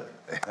 simple.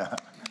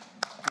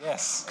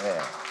 Yes.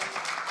 Yeah.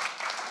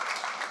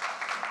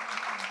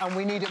 And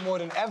we need it more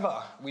than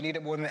ever. We need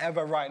it more than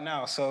ever right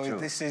now. So True.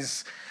 this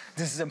is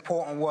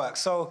important work.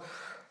 So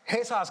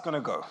here's how it's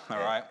gonna go, all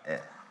right?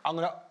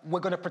 Yeah. We're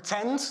gonna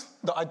pretend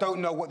that I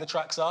don't know what the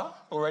tracks are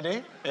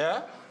already,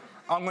 yeah?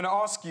 I'm gonna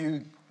ask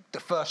you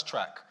the first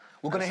track.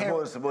 We're gonna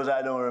hear... Suppose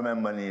I don't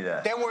remember neither.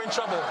 Then we're in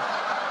trouble.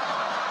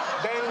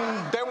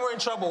 then we're in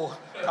trouble,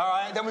 all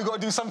right? Then we gotta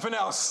do something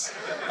else,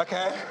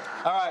 okay?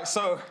 All right,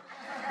 so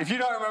if you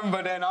don't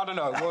remember, then I don't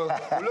know. We'll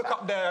look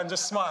up there and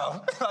just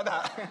smile like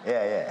that.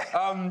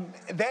 Yeah.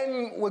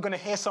 Then we're gonna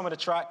hear some of the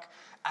track,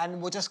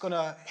 and we're just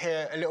gonna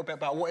hear a little bit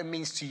about what it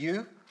means to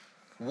you,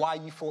 why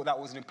you thought that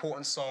was an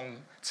important song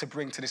to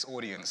bring to this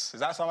audience. Does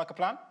that sound like a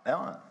plan?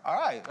 Yeah. All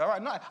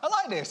right, nice. I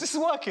like this. This is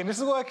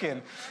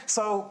working.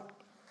 So,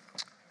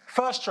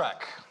 first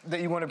track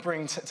that you want to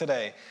bring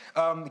today.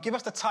 Give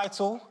us the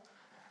title,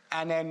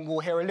 and then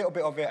we'll hear a little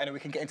bit of it, and then we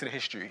can get into the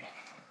history.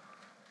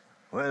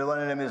 Well, one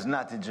of them is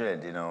Natty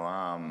Dread, you know.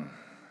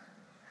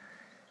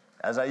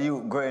 As a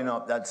youth growing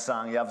up, that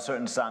song, you have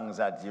certain songs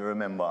that you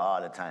remember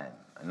all the time.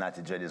 And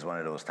Natty Dread is one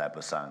of those type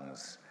of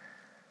songs.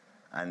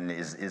 And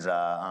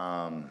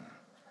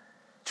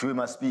True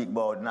must speak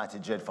about Natty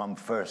Dread from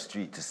 1st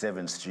Street to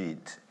 7th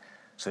Street.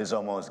 So it's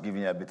almost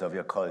giving you a bit of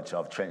your culture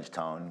of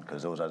Trenchtown,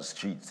 because those are the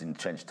streets in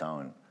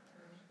Trenchtown.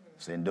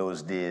 So in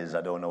those days,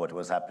 I don't know what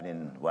was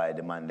happening, why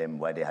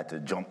they had to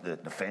jump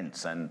the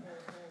fence and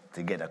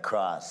to get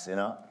across, you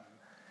know.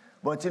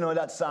 But, you know,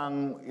 that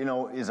song, you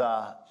know, is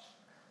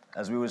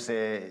as we would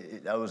say,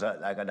 that was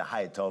like at the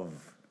height of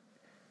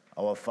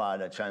our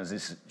father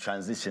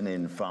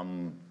transitioning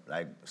from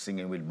like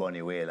singing with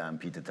Bunny Wailer and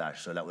Peter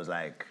Tosh. So that's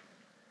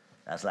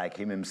like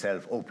him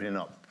himself opening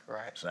up.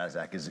 Right. So that's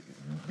like his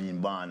being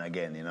born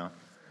again, you know.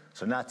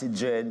 So Natty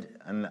Dread,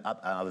 and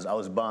I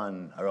was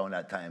born around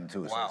that time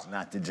too. Wow. So it's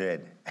Natty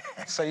Dread.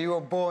 So you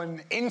were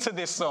born into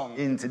this song?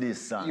 Into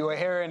this song. You were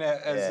hearing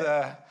it as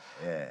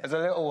a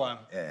little one?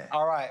 Yeah.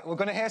 All right, we're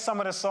gonna hear some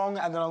of the song,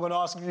 and then I'm gonna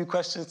ask you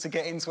questions to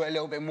get into it a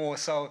little bit more.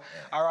 So,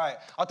 all right.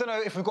 I don't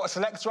know if we've got a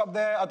selector up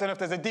there. I don't know if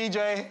there's a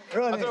DJ. I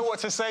don't know what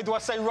to say. Do I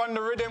say run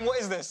the rhythm? What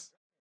is this?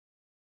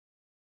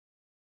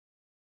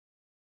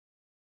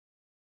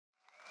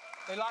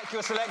 They like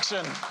your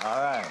selection.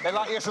 All right. They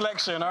like your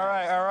selection. All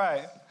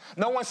right.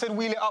 No one said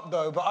wheel it up,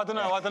 though, but I don't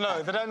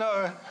know. They don't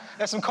know.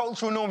 There's some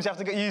cultural norms you have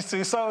to get used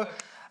to. So,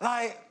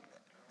 like,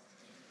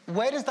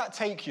 where does that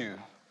take you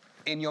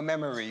in your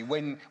memory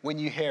when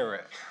you hear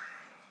it?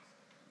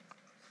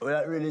 Well,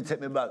 that really took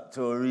me back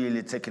to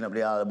really taking up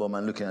the album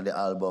and looking at the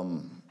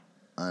album.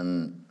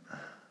 And,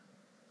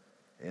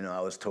 you know, I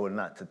was told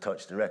not to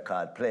touch the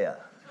record player.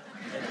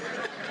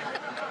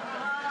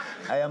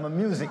 I am a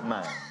music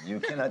man. You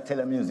cannot tell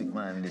a music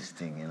man this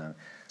thing, you know.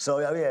 So,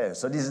 yeah,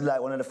 so this is like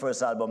one of the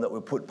first albums that we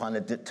put on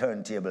the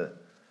turntable.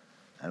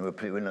 And we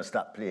don't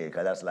stop playing,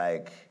 because that's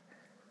like,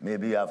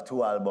 maybe you have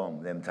 2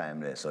 albums them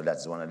time there. So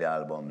that's one of the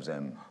albums,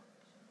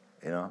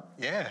 you know?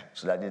 Yeah.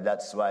 So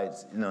that's why,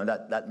 it's, you know,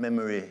 that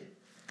memory,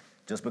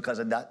 just because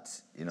of that,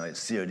 you know, it's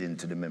seared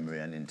into the memory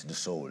and into the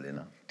soul, you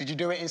know? Did you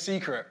do it in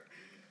secret?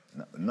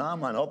 No,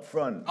 man, up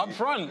front. Up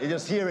front? You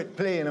just hear it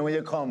playing, and when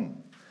you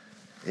come,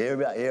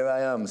 here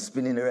I am,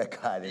 spinning the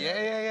record. You know?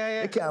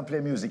 Yeah. You can't play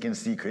music in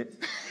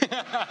secret.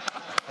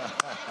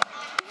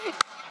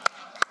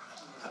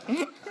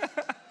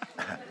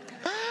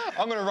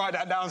 I'm gonna write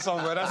that down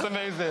somewhere. That's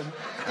amazing.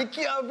 You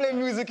can't play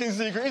music in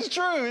secret. It's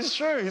true.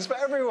 It's for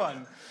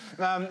everyone.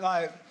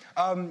 I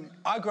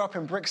grew up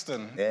in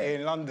Brixton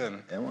in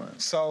London. Yeah, man.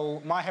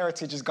 So my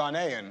heritage is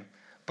Ghanaian,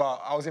 but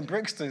I was in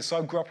Brixton, so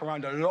I grew up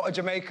around a lot of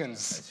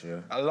Jamaicans. That's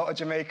true. A lot of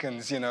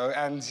Jamaicans, you know,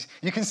 and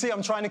you can see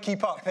I'm trying to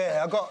keep up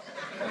here. I've got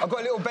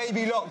little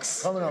baby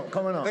locks. Coming up.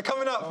 They're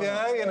coming up,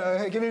 you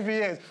know, give me a few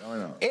years.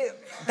 Coming up.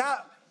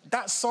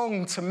 That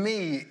song, to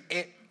me,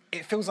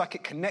 it feels like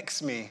it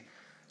connects me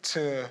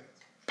to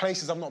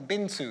places I've not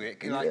been to.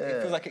 It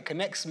feels like it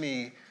connects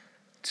me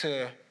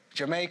to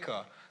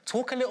Jamaica.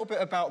 Talk a little bit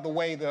about the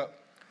way that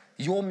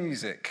your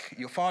music,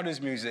 your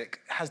father's music,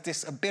 has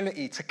this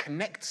ability to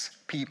connect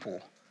people.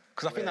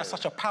 Because I think that's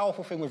such a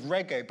powerful thing with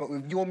reggae, but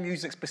with your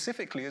music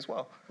specifically as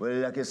well. Well,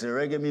 like I say,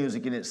 reggae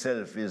music in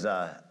itself is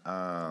a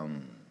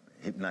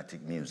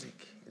hypnotic music.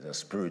 It's a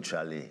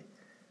spiritually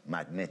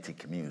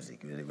magnetic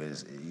music.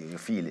 You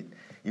feel it.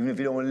 Even if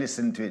you don't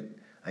listen to it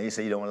and you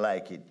say you don't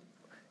like it,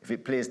 if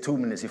it plays 2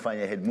 minutes, you find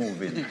your head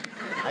moving.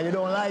 And you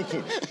don't like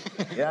it.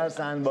 You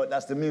understand? But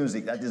that's the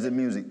music. That is the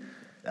music.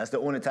 That's the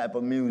only type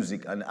of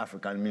music, and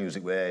African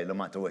music, where no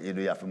matter what you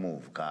do, you have to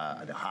move,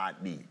 because the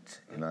heartbeat,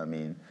 you know what I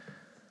mean?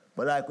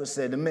 But like I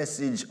said, the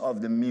message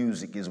of the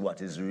music is what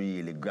is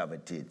really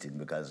gravitating,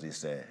 because we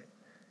say,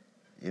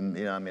 you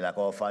know what I mean? Like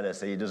our father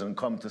said, he doesn't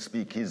come to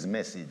speak his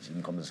message,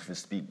 he comes to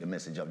speak the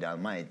message of the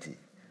Almighty.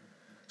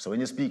 So when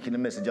you're speaking the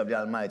message of the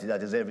Almighty,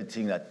 that is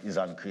everything that is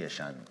on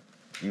creation,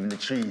 even the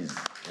trees,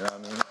 you know what I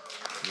mean?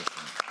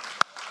 Listen.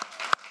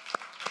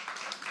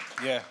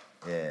 Yeah.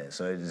 Yeah,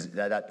 so it's,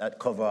 that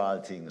cover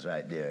all things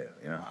right there,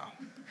 you know? Wow.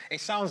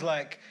 It sounds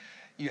like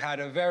you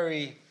had a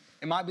very,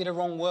 it might be the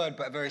wrong word,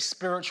 but a very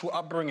spiritual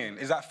upbringing.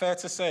 Is that fair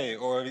to say,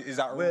 or is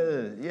that wrong?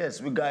 Well,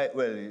 yes,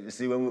 you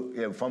see,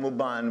 when from a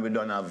band, we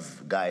don't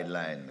have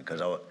guideline,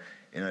 because you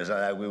know, it's not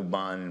like we were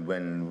born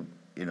when,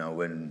 you know,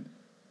 when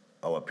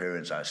our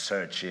parents are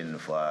searching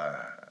for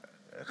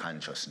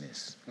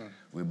consciousness.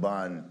 We're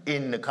born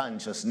in the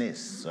consciousness,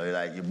 so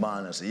you're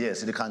born and say, yeah,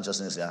 see the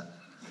consciousness, yeah?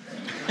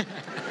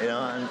 You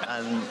know,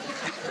 and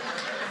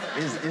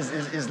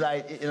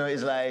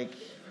it's like,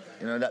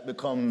 you know, that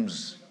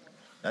becomes,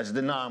 that's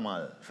the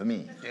normal for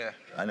me. Yeah.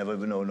 I never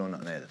even know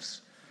nothing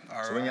else.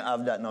 So when you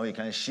have that now, you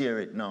can share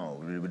it now,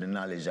 with the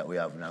knowledge that we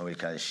have now, we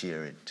can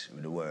share it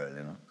with the world,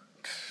 you know?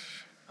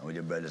 And with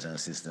your brothers and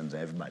sisters and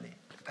everybody.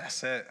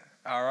 That's it.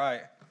 All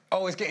right.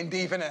 Oh, it's getting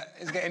deep, isn't it?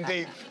 It's getting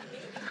deep.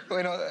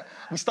 You know,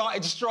 we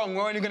started strong,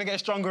 we're only going to get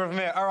stronger from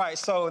here. All right,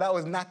 so that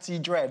was Natty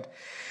Dread.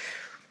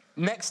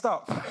 Next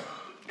up,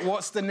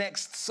 what's the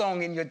next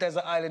song in your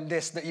Desert Island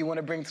disc that you want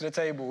to bring to the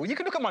table? You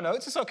can look at my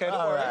notes, it's okay, don't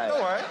worry. Don't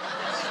worry.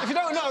 If you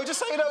don't know, just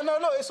say you don't know.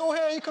 Look, it's all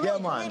here, you can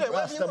read it.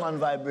 Rastaman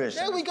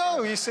vibration. There we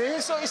go, you see,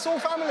 it's all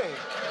family.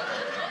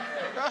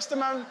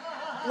 Rastaman,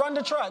 run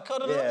the track.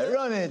 Yeah,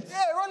 run it.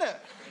 Yeah, run it.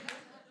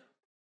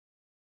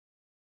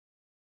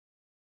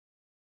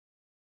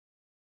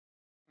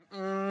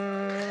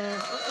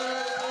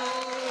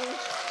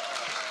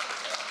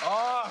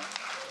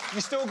 You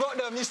still got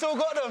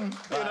them,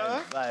 you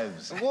know?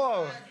 Vibes.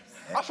 Whoa.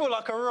 I feel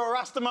like a real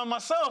Rastaman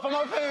myself. I'm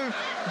up here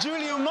with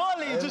Julian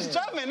Marley, just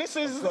jamming. This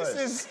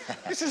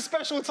is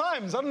special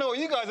times. I don't know what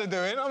you guys are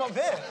doing. I'm up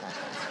here.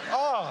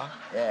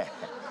 Yeah.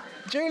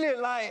 Julian,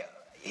 like,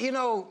 you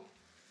know,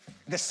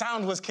 the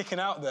sound was kicking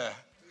out there.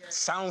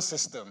 Sound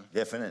system.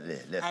 Definitely.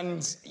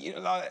 And, you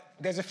know, like,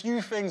 there's a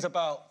few things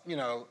about, you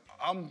know,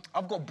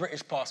 I've got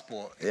British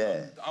passport.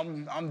 Yeah.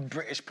 I'm a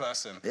British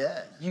person.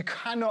 Yeah. You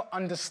cannot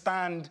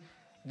understand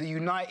the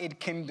United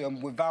Kingdom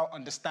without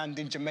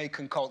understanding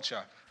Jamaican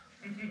culture.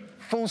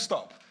 Full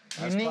stop.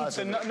 You need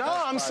to know. No,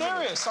 I'm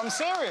serious.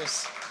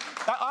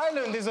 That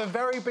island is a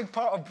very big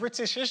part of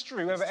British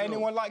history, whether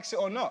anyone likes it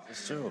or not.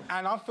 It's true.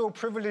 And I feel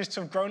privileged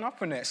to have grown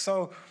up in it.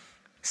 So,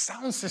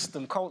 sound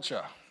system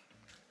culture.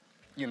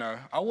 You know,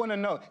 I want to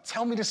know.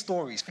 Tell me the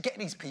stories. Forget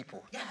these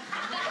people.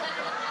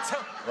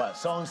 What,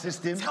 sound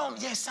system?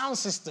 Yeah, sound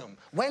system.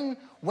 When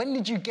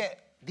did you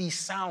get these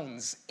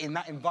sounds in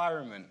that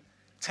environment?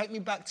 Take me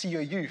back to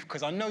your youth,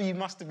 because I know you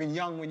must have been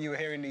young when you were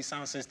hearing these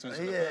sound systems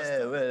for the first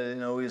time. Well, you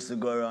know, we used to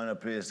go around a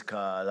place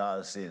called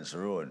All Saints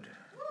Road,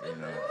 you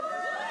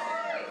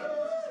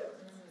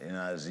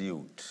know, as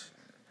youth.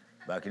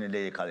 Back in the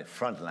day, you call it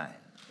Frontline,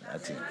 I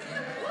think.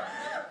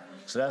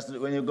 So that's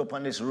when you go up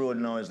on this road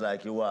now, it's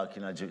like you walk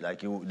in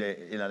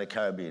the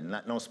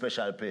Caribbean, no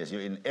special place. You're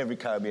in every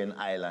Caribbean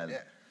island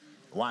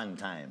one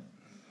time.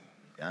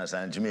 You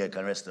understand?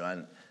 Jamaican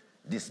restaurant,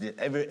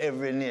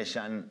 every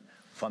nation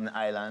from the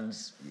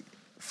islands,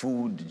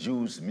 food,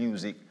 juice,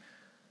 music.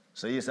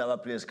 So you used to have a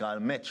place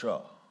called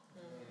Metro.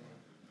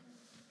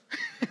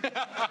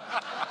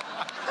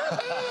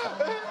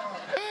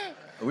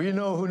 We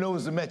know who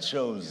knows the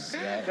Metros.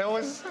 Right? There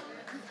was...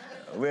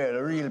 Where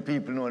the real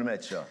people know the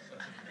Metro.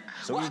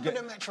 So what happened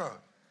to Metro?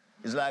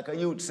 It's like a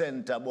youth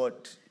center,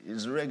 but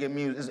it's reggae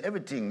music, it's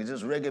everything. It's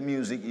just reggae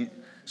music.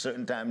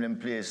 Certain time them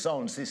play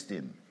sound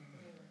system.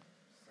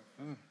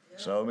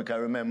 So we can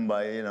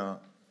remember, you know,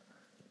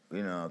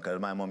 because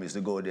my mom used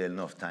to go there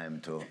enough time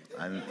to.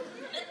 And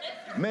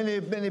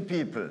many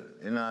people,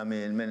 you know what I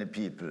mean? Many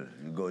people,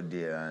 you go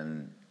there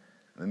and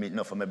we meet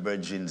enough of my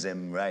brethrens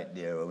them right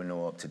there, we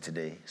know up to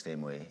today,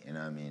 same way, you know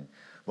what I mean?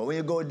 But when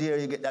you go there,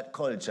 you get that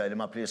culture. They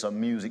might play some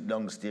music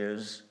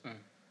downstairs.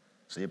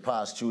 So you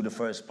pass through the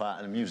first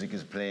part and the music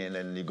is playing,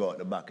 and you go out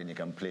the back and you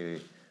can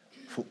play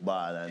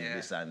football and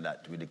this and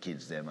that with the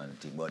kids them and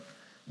thing. But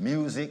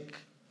music,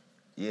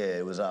 yeah,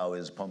 it was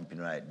always pumping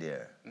right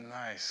there.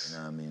 Nice. You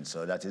know what I mean?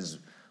 So that is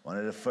one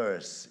of the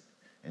first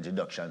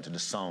introduction to the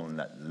sound,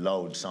 that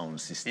loud sound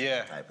system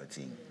type of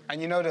thing.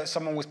 And you know that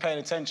someone was paying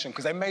attention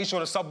because they made sure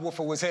the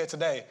subwoofer was here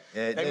today.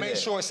 Yeah, they made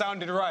sure it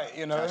sounded right,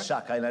 you know?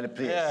 Shaka in the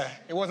place. Yeah,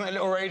 it wasn't a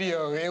little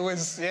radio. It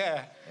was,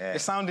 it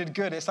sounded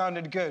good. It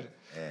sounded good.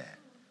 Yeah.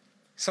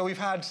 So we've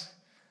had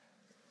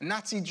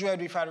Natty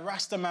Dread, we've had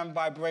Rastaman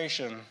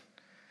Vibration.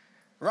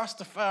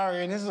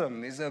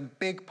 Rastafarianism is a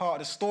big part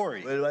of the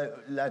story. Well,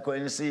 like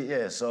when you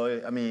see, so,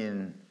 I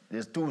mean,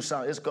 there's two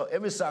songs.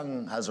 Every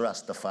song has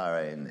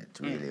Rastafari in it,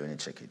 really, when you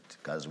check it.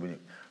 Because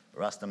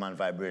Rastaman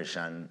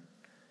Vibration,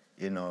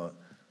 you know,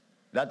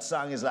 that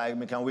song is like,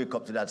 we can wake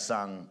up to that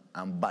song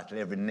and battle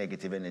every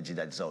negative energy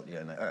that's out there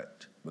on the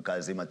earth.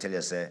 Because they might tell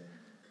you, say,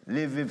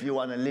 live if you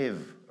want to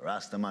live.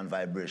 Rastaman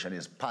Vibration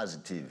is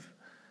positive.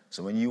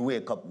 So when you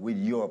wake up with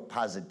your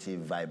positive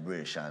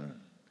vibration,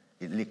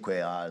 it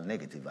liquefies all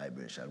negative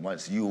vibration.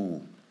 Once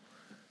you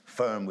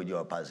firm with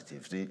your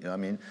positive, you know what I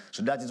mean?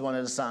 So that is one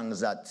of the songs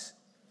that,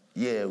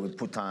 we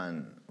put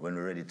on when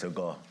we're ready to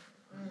go.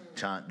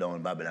 Chant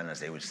down Babylon,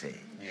 as they would say.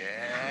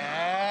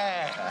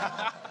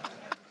 Yeah.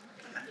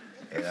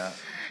 Yeah.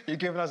 You're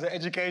giving us an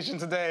education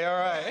today, all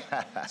right.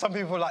 Some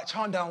people are like,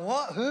 chant down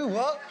what? Who?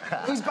 What?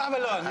 Who's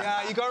Babylon?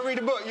 Yeah, you go and read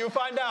a book, you'll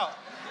find out.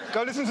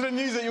 Go listen to the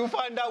music, you'll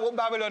find out what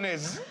Babylon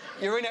is.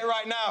 You're in it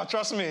right now,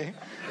 trust me.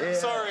 Yeah.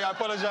 Sorry, I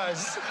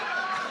apologize.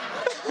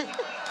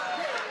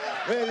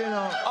 Well, you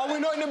know. Are we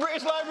not in the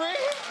British Library?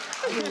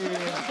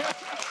 Yeah.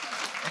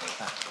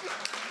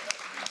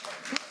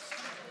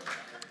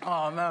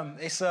 Oh, man,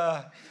 it's Yeah,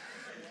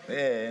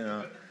 you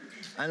know.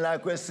 And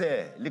like we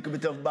say, a little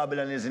bit of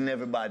Babylon is in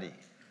everybody.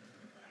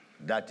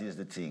 That is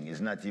the thing. It's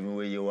not even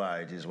where you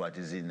are, it is what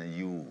is in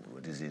you,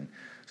 what is in.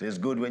 So it's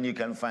good when you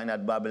can find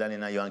that Babylon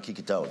in you and kick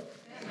it out.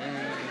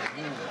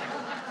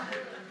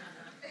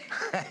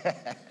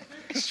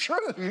 It's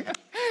true.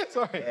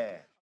 Sorry. Yeah.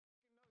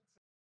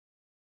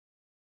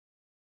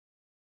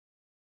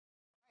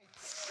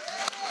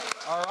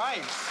 All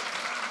right.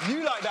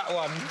 You like that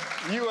one.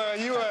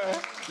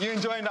 You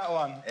enjoying that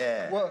one.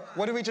 Yeah.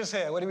 What did we just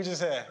hear?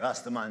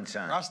 Rastaman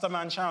chant.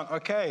 Rastaman chant,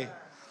 okay.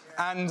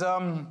 And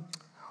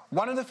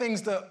one of the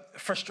things that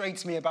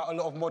frustrates me about a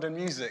lot of modern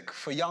music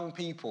for young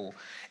people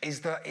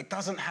is that it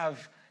doesn't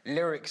have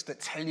lyrics that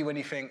tell you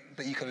anything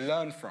that you can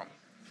learn from.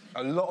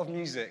 A lot of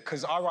music,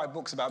 because I write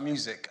books about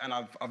music, and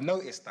I've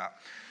noticed that.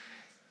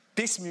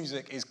 This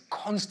music is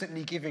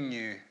constantly giving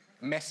you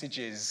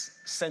messages,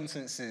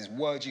 sentences,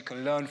 words you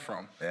can learn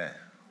from. Yeah.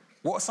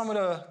 What are some of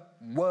the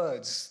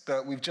words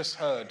that we've just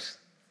heard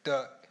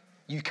that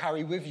you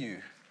carry with you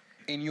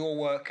in your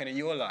work and in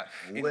your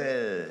life?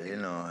 Well, you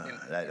know,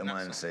 like the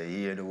man say,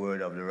 hear the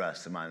word of the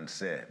Rastaman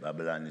say,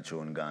 Babylon the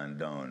throne gone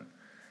down.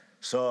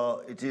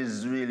 So it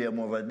is really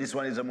this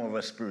one is more of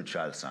a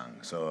spiritual song.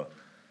 So,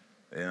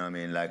 you know what I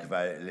mean? Like if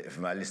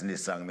I listen to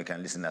this song, I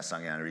can listen to that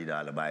song and read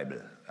all the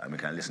Bible. And I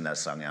can listen to that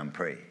song and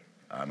pray.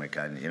 I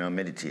can,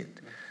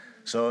 meditate.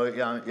 So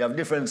you have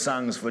different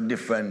songs for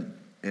different,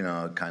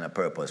 kind of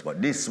purpose.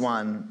 But this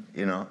one,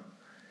 it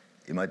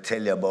might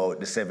tell you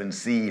about the 7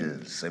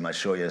 seals. So it might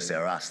show you, say,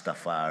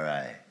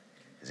 Rastafari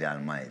is the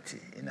Almighty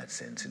in that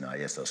sense.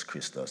 Jesus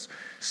Christus.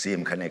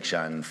 Same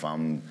connection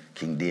from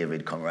King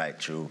David come right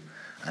through.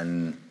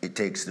 And it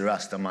takes the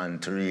Rastaman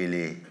to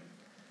really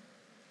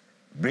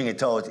bring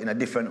it out in a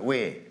different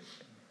way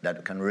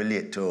that can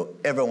relate to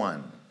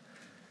everyone.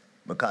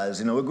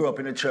 Because, we grew up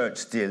in the church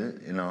still,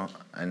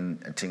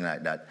 and things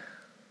like that.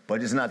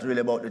 But it's not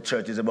really about the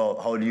church, it's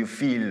about how do you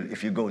feel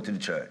if you go to the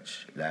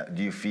church. Like,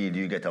 do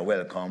you get a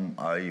welcome,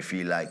 or you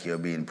feel like you're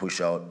being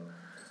pushed out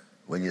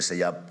when you say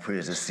you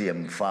praise the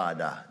same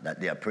Father that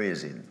they are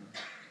praising?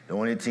 The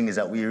only thing is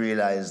that we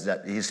realize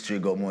that the history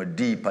goes more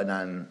deeper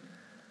than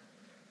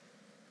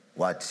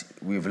what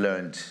we've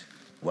learned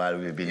while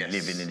we've been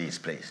living in these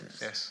places.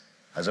 Yes.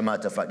 As a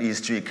matter of fact, the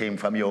history came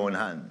from your own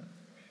hand,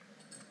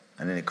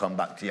 and then it come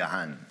back to your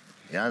hand.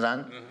 You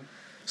understand? Mm-hmm.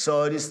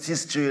 So this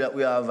history that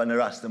we have and the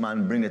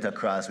Rastaman bring it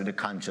across with the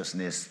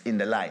consciousness in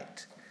the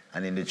light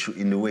and in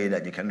the way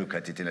that you can look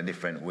at it in a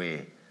different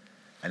way,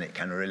 and it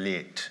can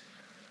relate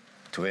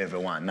to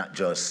everyone, not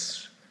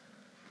just,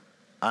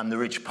 I'm the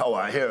rich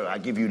power here, I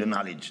give you the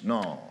knowledge.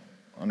 No.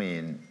 I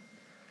mean,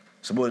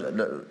 suppose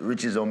the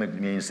riches don't make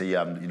me say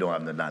you don't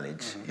have the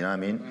knowledge. Mm-hmm. You know what I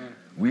mean?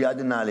 Mm-hmm. We have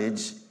the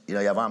knowledge. You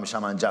have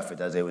Amsham and Japheth,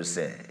 as they would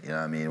say. You know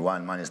what I mean?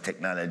 One man is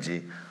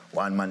technology,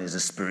 one man is the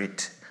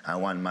spirit,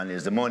 and one man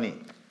is the money.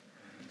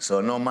 So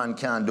no man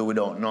can do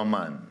without no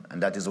man.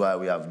 And that is why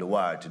we have the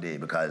war today,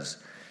 because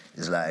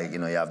it's like,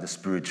 you have the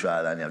spiritual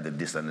and you have the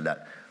this and the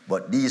that.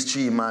 But these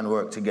 3 men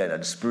work together.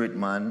 The spirit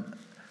man,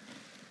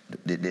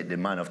 the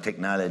man of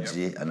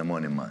technology, and the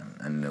money man.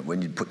 And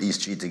when you put these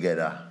 3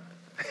 together,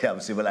 you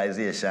have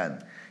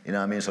civilization. You know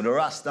what I mean? So the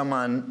Rasta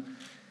man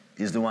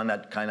is the one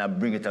that kind of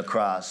bring it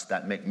across,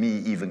 that make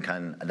me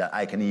that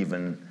I can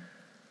even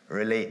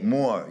relate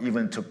more,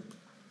 even to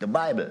the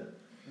Bible.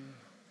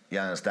 You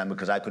understand?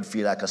 Because I could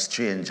feel like a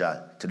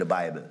stranger to the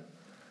Bible.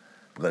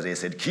 Because they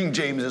said, King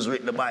James has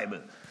written the Bible.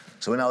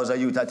 So when I was a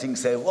youth, I think,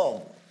 say,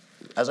 whoa,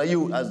 as a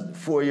youth, as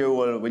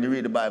 4-year-old, when you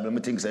read the Bible, I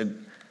think, say,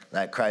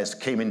 like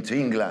Christ came into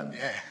England.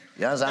 Yeah.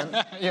 You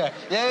understand?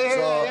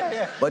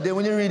 Yeah. But then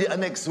when you read it the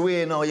next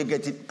way, now you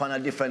get it on a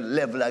different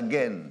level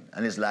again.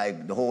 And it's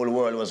like the whole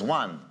world was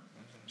one.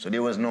 So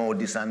there was no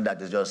this and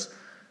that. It's just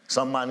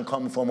some man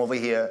come from over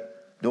here.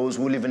 Those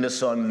who live in the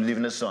sun, live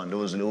in the sun.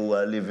 Those who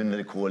live in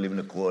the cold, live in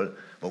the cold.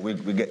 But we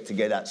get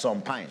together at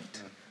some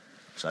point.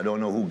 So I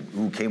don't know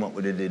who came up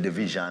with the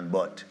vision.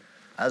 But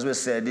as we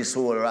said, this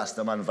whole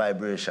Rastaman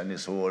vibration,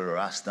 this whole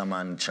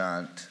Rastaman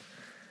chant,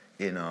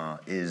 you know,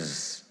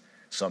 is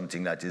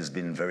something that has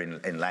been very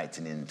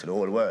enlightening to the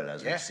whole world,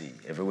 as we see.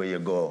 Everywhere you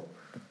go,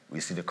 we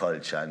see the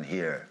culture and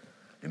hear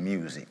the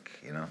music,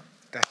 you know?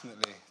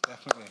 Definitely.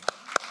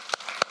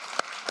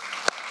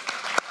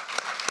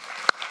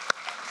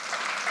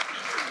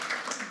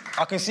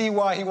 I can see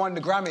why he won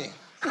the Grammy.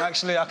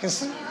 Actually, I can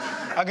see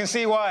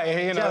why,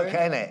 you know. Joke,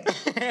 ain't it?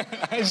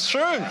 It's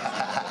true.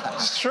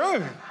 It's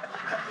true.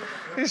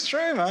 It's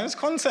true, man. It's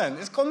content.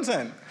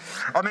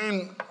 I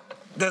mean,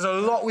 there's a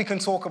lot we can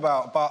talk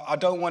about, but I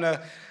don't want to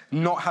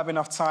not have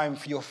enough time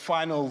for your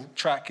final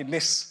track in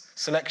this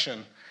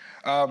selection.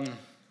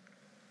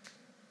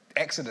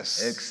 Exodus.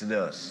 There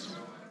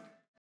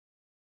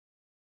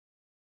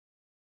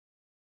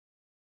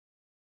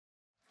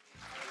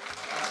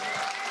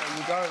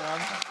you go, man.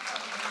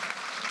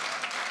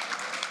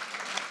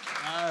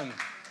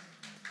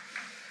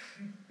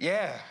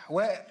 Yeah,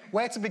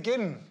 where to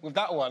begin with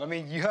that one? I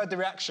mean, you heard the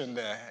reaction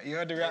there.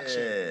 Yeah,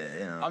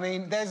 you know. I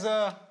mean, there's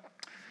a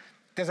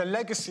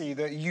legacy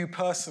that you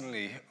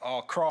personally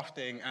are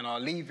crafting and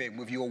are leaving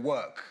with your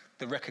work.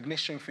 The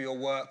recognition for your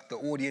work, the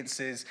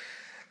audiences.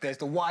 There's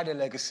the wider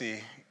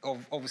legacy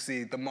of,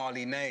 obviously, the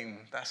Marley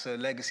name. That's a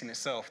legacy in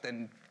itself.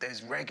 Then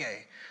there's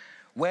reggae.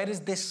 Where does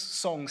this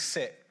song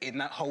sit in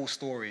that whole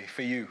story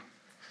for you?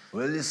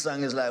 Well, this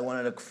song is like one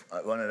of the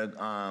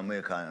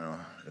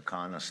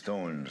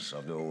cornerstones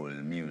of the whole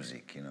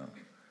music, you know.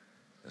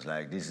 It's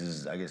like I guess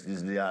this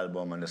is the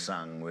album and the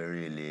song where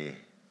really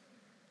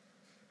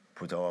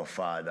put our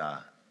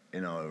father,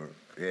 you know,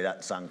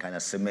 that song kind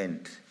of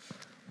cement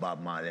Bob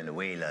Marley and the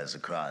Wailers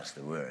across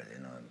the world, you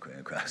know,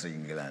 across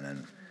England,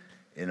 and,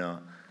 you know,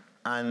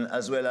 and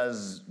as well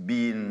as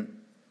being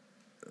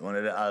one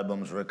of the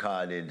albums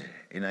recorded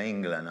in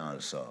England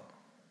also,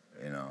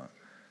 you know.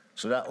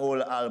 So that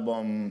whole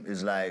album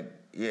is like,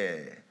 yeah,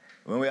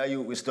 when we are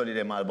youth, we study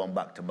them album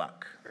back to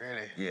back.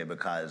 Really? Yeah,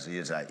 because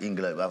it's like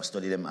England, we have to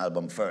study them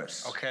album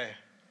first. Okay.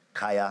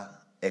 Kaya,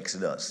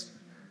 Exodus,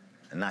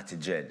 and Natty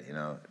Dread, you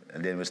know,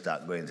 and then we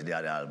start going to the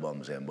other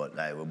albums. But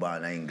like, we're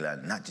born in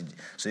England.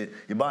 So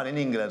you're born in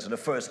England, so the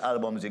first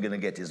albums you're gonna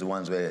get is the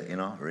ones where, you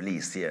know,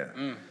 released here.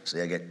 So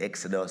you get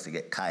Exodus, you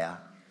get Kaya,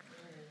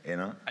 you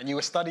know. And you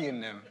were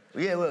studying them?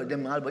 Yeah, well,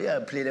 them albums, I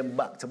play them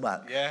back to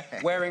back. Yeah,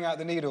 wearing out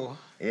the needle.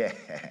 Yeah.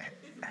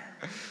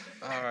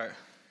 All right.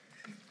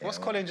 What's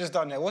Colin just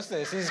done there? What's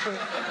this?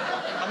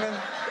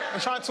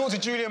 I'm trying to talk to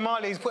Julian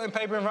Marley. He's putting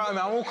paper in front of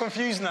me. I'm all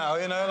confused now,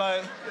 you know,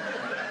 like...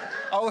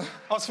 I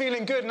was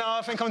feeling good, now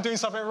I think I'm doing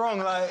something wrong,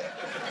 like...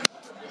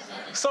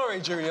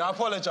 Sorry, Julian, I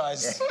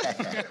apologise.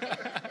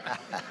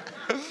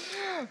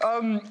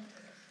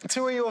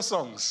 Two of your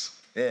songs.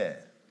 Yeah.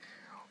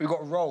 We've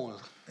got Roll.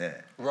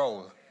 Yeah.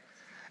 Roll.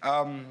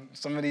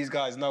 Some of these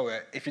guys know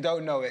it. If you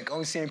don't know it, go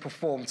and see him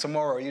perform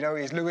tomorrow. You know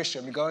he's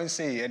Lewisham. You go and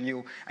see, and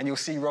you'll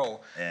see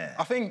Roll. Yeah.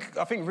 I think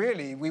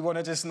really we want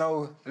to just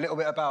know a little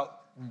bit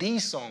about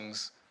these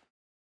songs.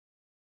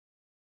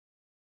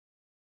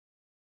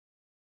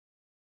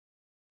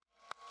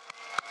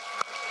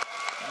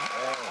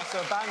 Yeah. That's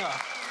a banger.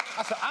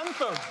 That's an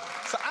anthem.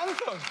 It's an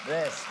anthem.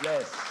 Bless.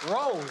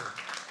 Roll.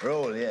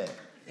 Roll, yeah.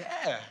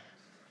 Yeah.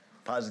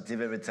 Positive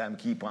every time,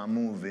 keep on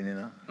moving, you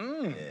know?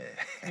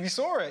 Yeah. You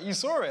saw it.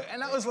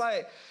 And that was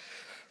like,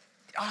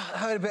 I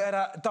heard a bit of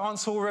that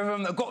dancehall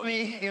rhythm that got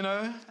me, you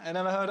know? And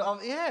then I heard,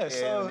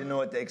 so... You know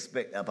what to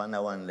expect up on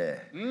that one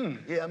there.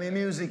 Yeah, I mean,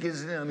 music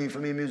is, for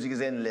me, music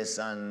is endless,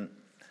 and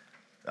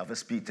I have to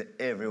speak to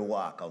every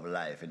walk of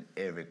life in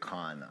every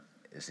corner,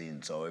 you see?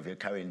 So if you're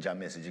carrying your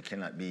message, you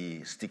cannot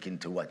be sticking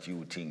to what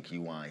you think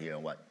you want to hear,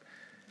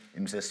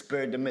 Him say,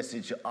 spread the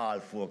message to all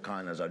four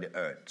corners of the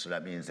earth. So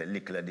that means a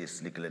little of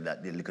this, little of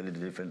that, little of the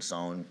different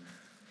sound.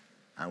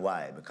 And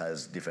why?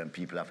 Because different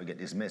people have to get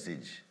this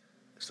message.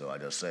 So I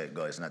just say it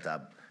goes, it's not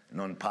a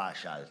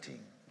non-partial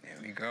thing. There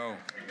we go.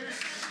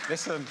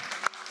 Listen.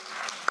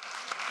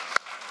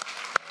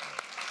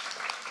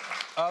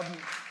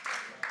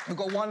 We've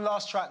got one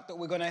last track that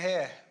we're going to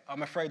hear.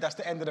 I'm afraid that's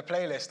the end of the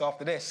playlist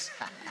after this.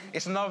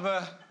 It's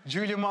another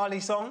Julian Marley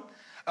song.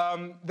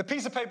 The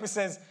piece of paper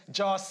says,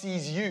 Jah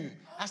Sees You.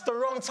 That's the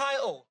wrong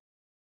title.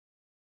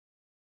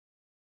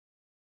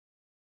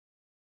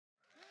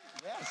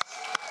 Yes.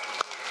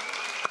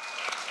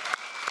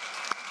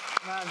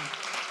 Man.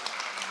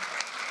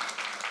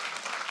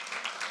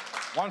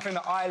 One thing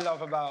that I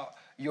love about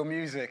your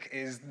music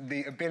is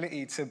the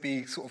ability to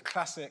be sort of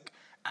classic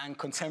and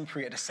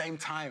contemporary at the same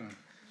time.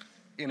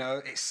 You know,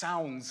 it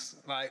sounds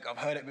like I've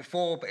heard it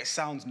before, but it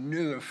sounds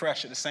new and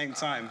fresh at the same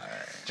time.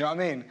 Do you know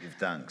what I mean? Give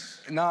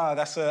thanks. No,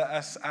 that's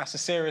a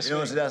serious thing. You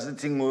know, so that's the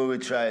thing where we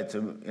try to,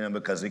 you know,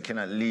 because we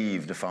cannot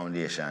leave the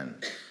foundation,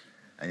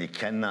 and you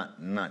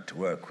cannot not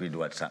work with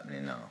what's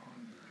happening now.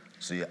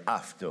 So you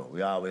have to.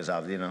 We always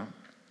have, you know.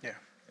 Yeah.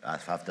 I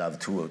have to have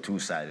two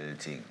sides of the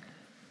thing.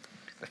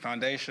 The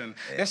foundation.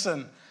 Yeah.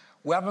 Listen,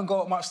 we haven't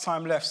got much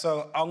time left,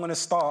 so I'm going to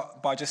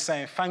start by just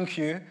saying thank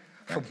you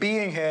for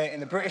being here in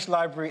the British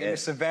Library in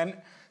this event.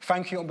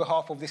 Thank you on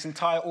behalf of this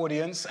entire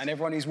audience and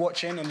everyone who's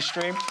watching on the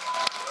stream.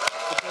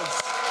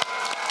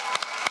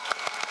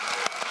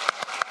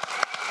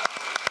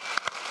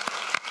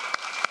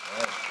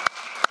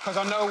 Because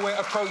I know we're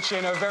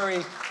approaching a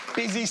very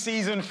busy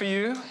season for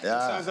you in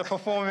terms of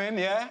performing,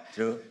 yeah?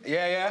 True.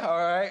 Yeah, all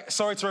right.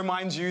 Sorry to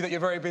remind you that you're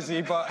very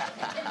busy, but,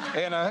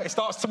 you know, it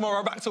starts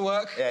tomorrow, back to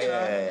work.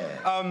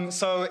 Yeah.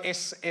 So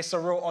it's a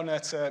real honour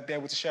to be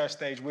able to share a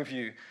stage with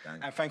you.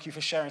 And thank you for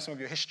sharing some of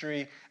your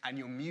history and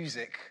your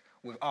music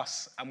with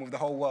us and with the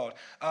whole world.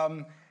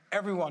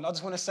 Everyone, I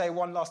just want to say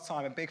one last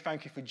time a big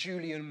thank you for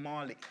Julian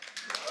Marley.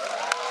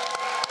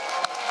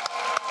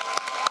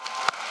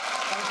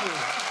 Thank you.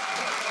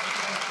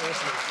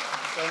 Seriously,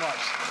 thank you so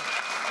much.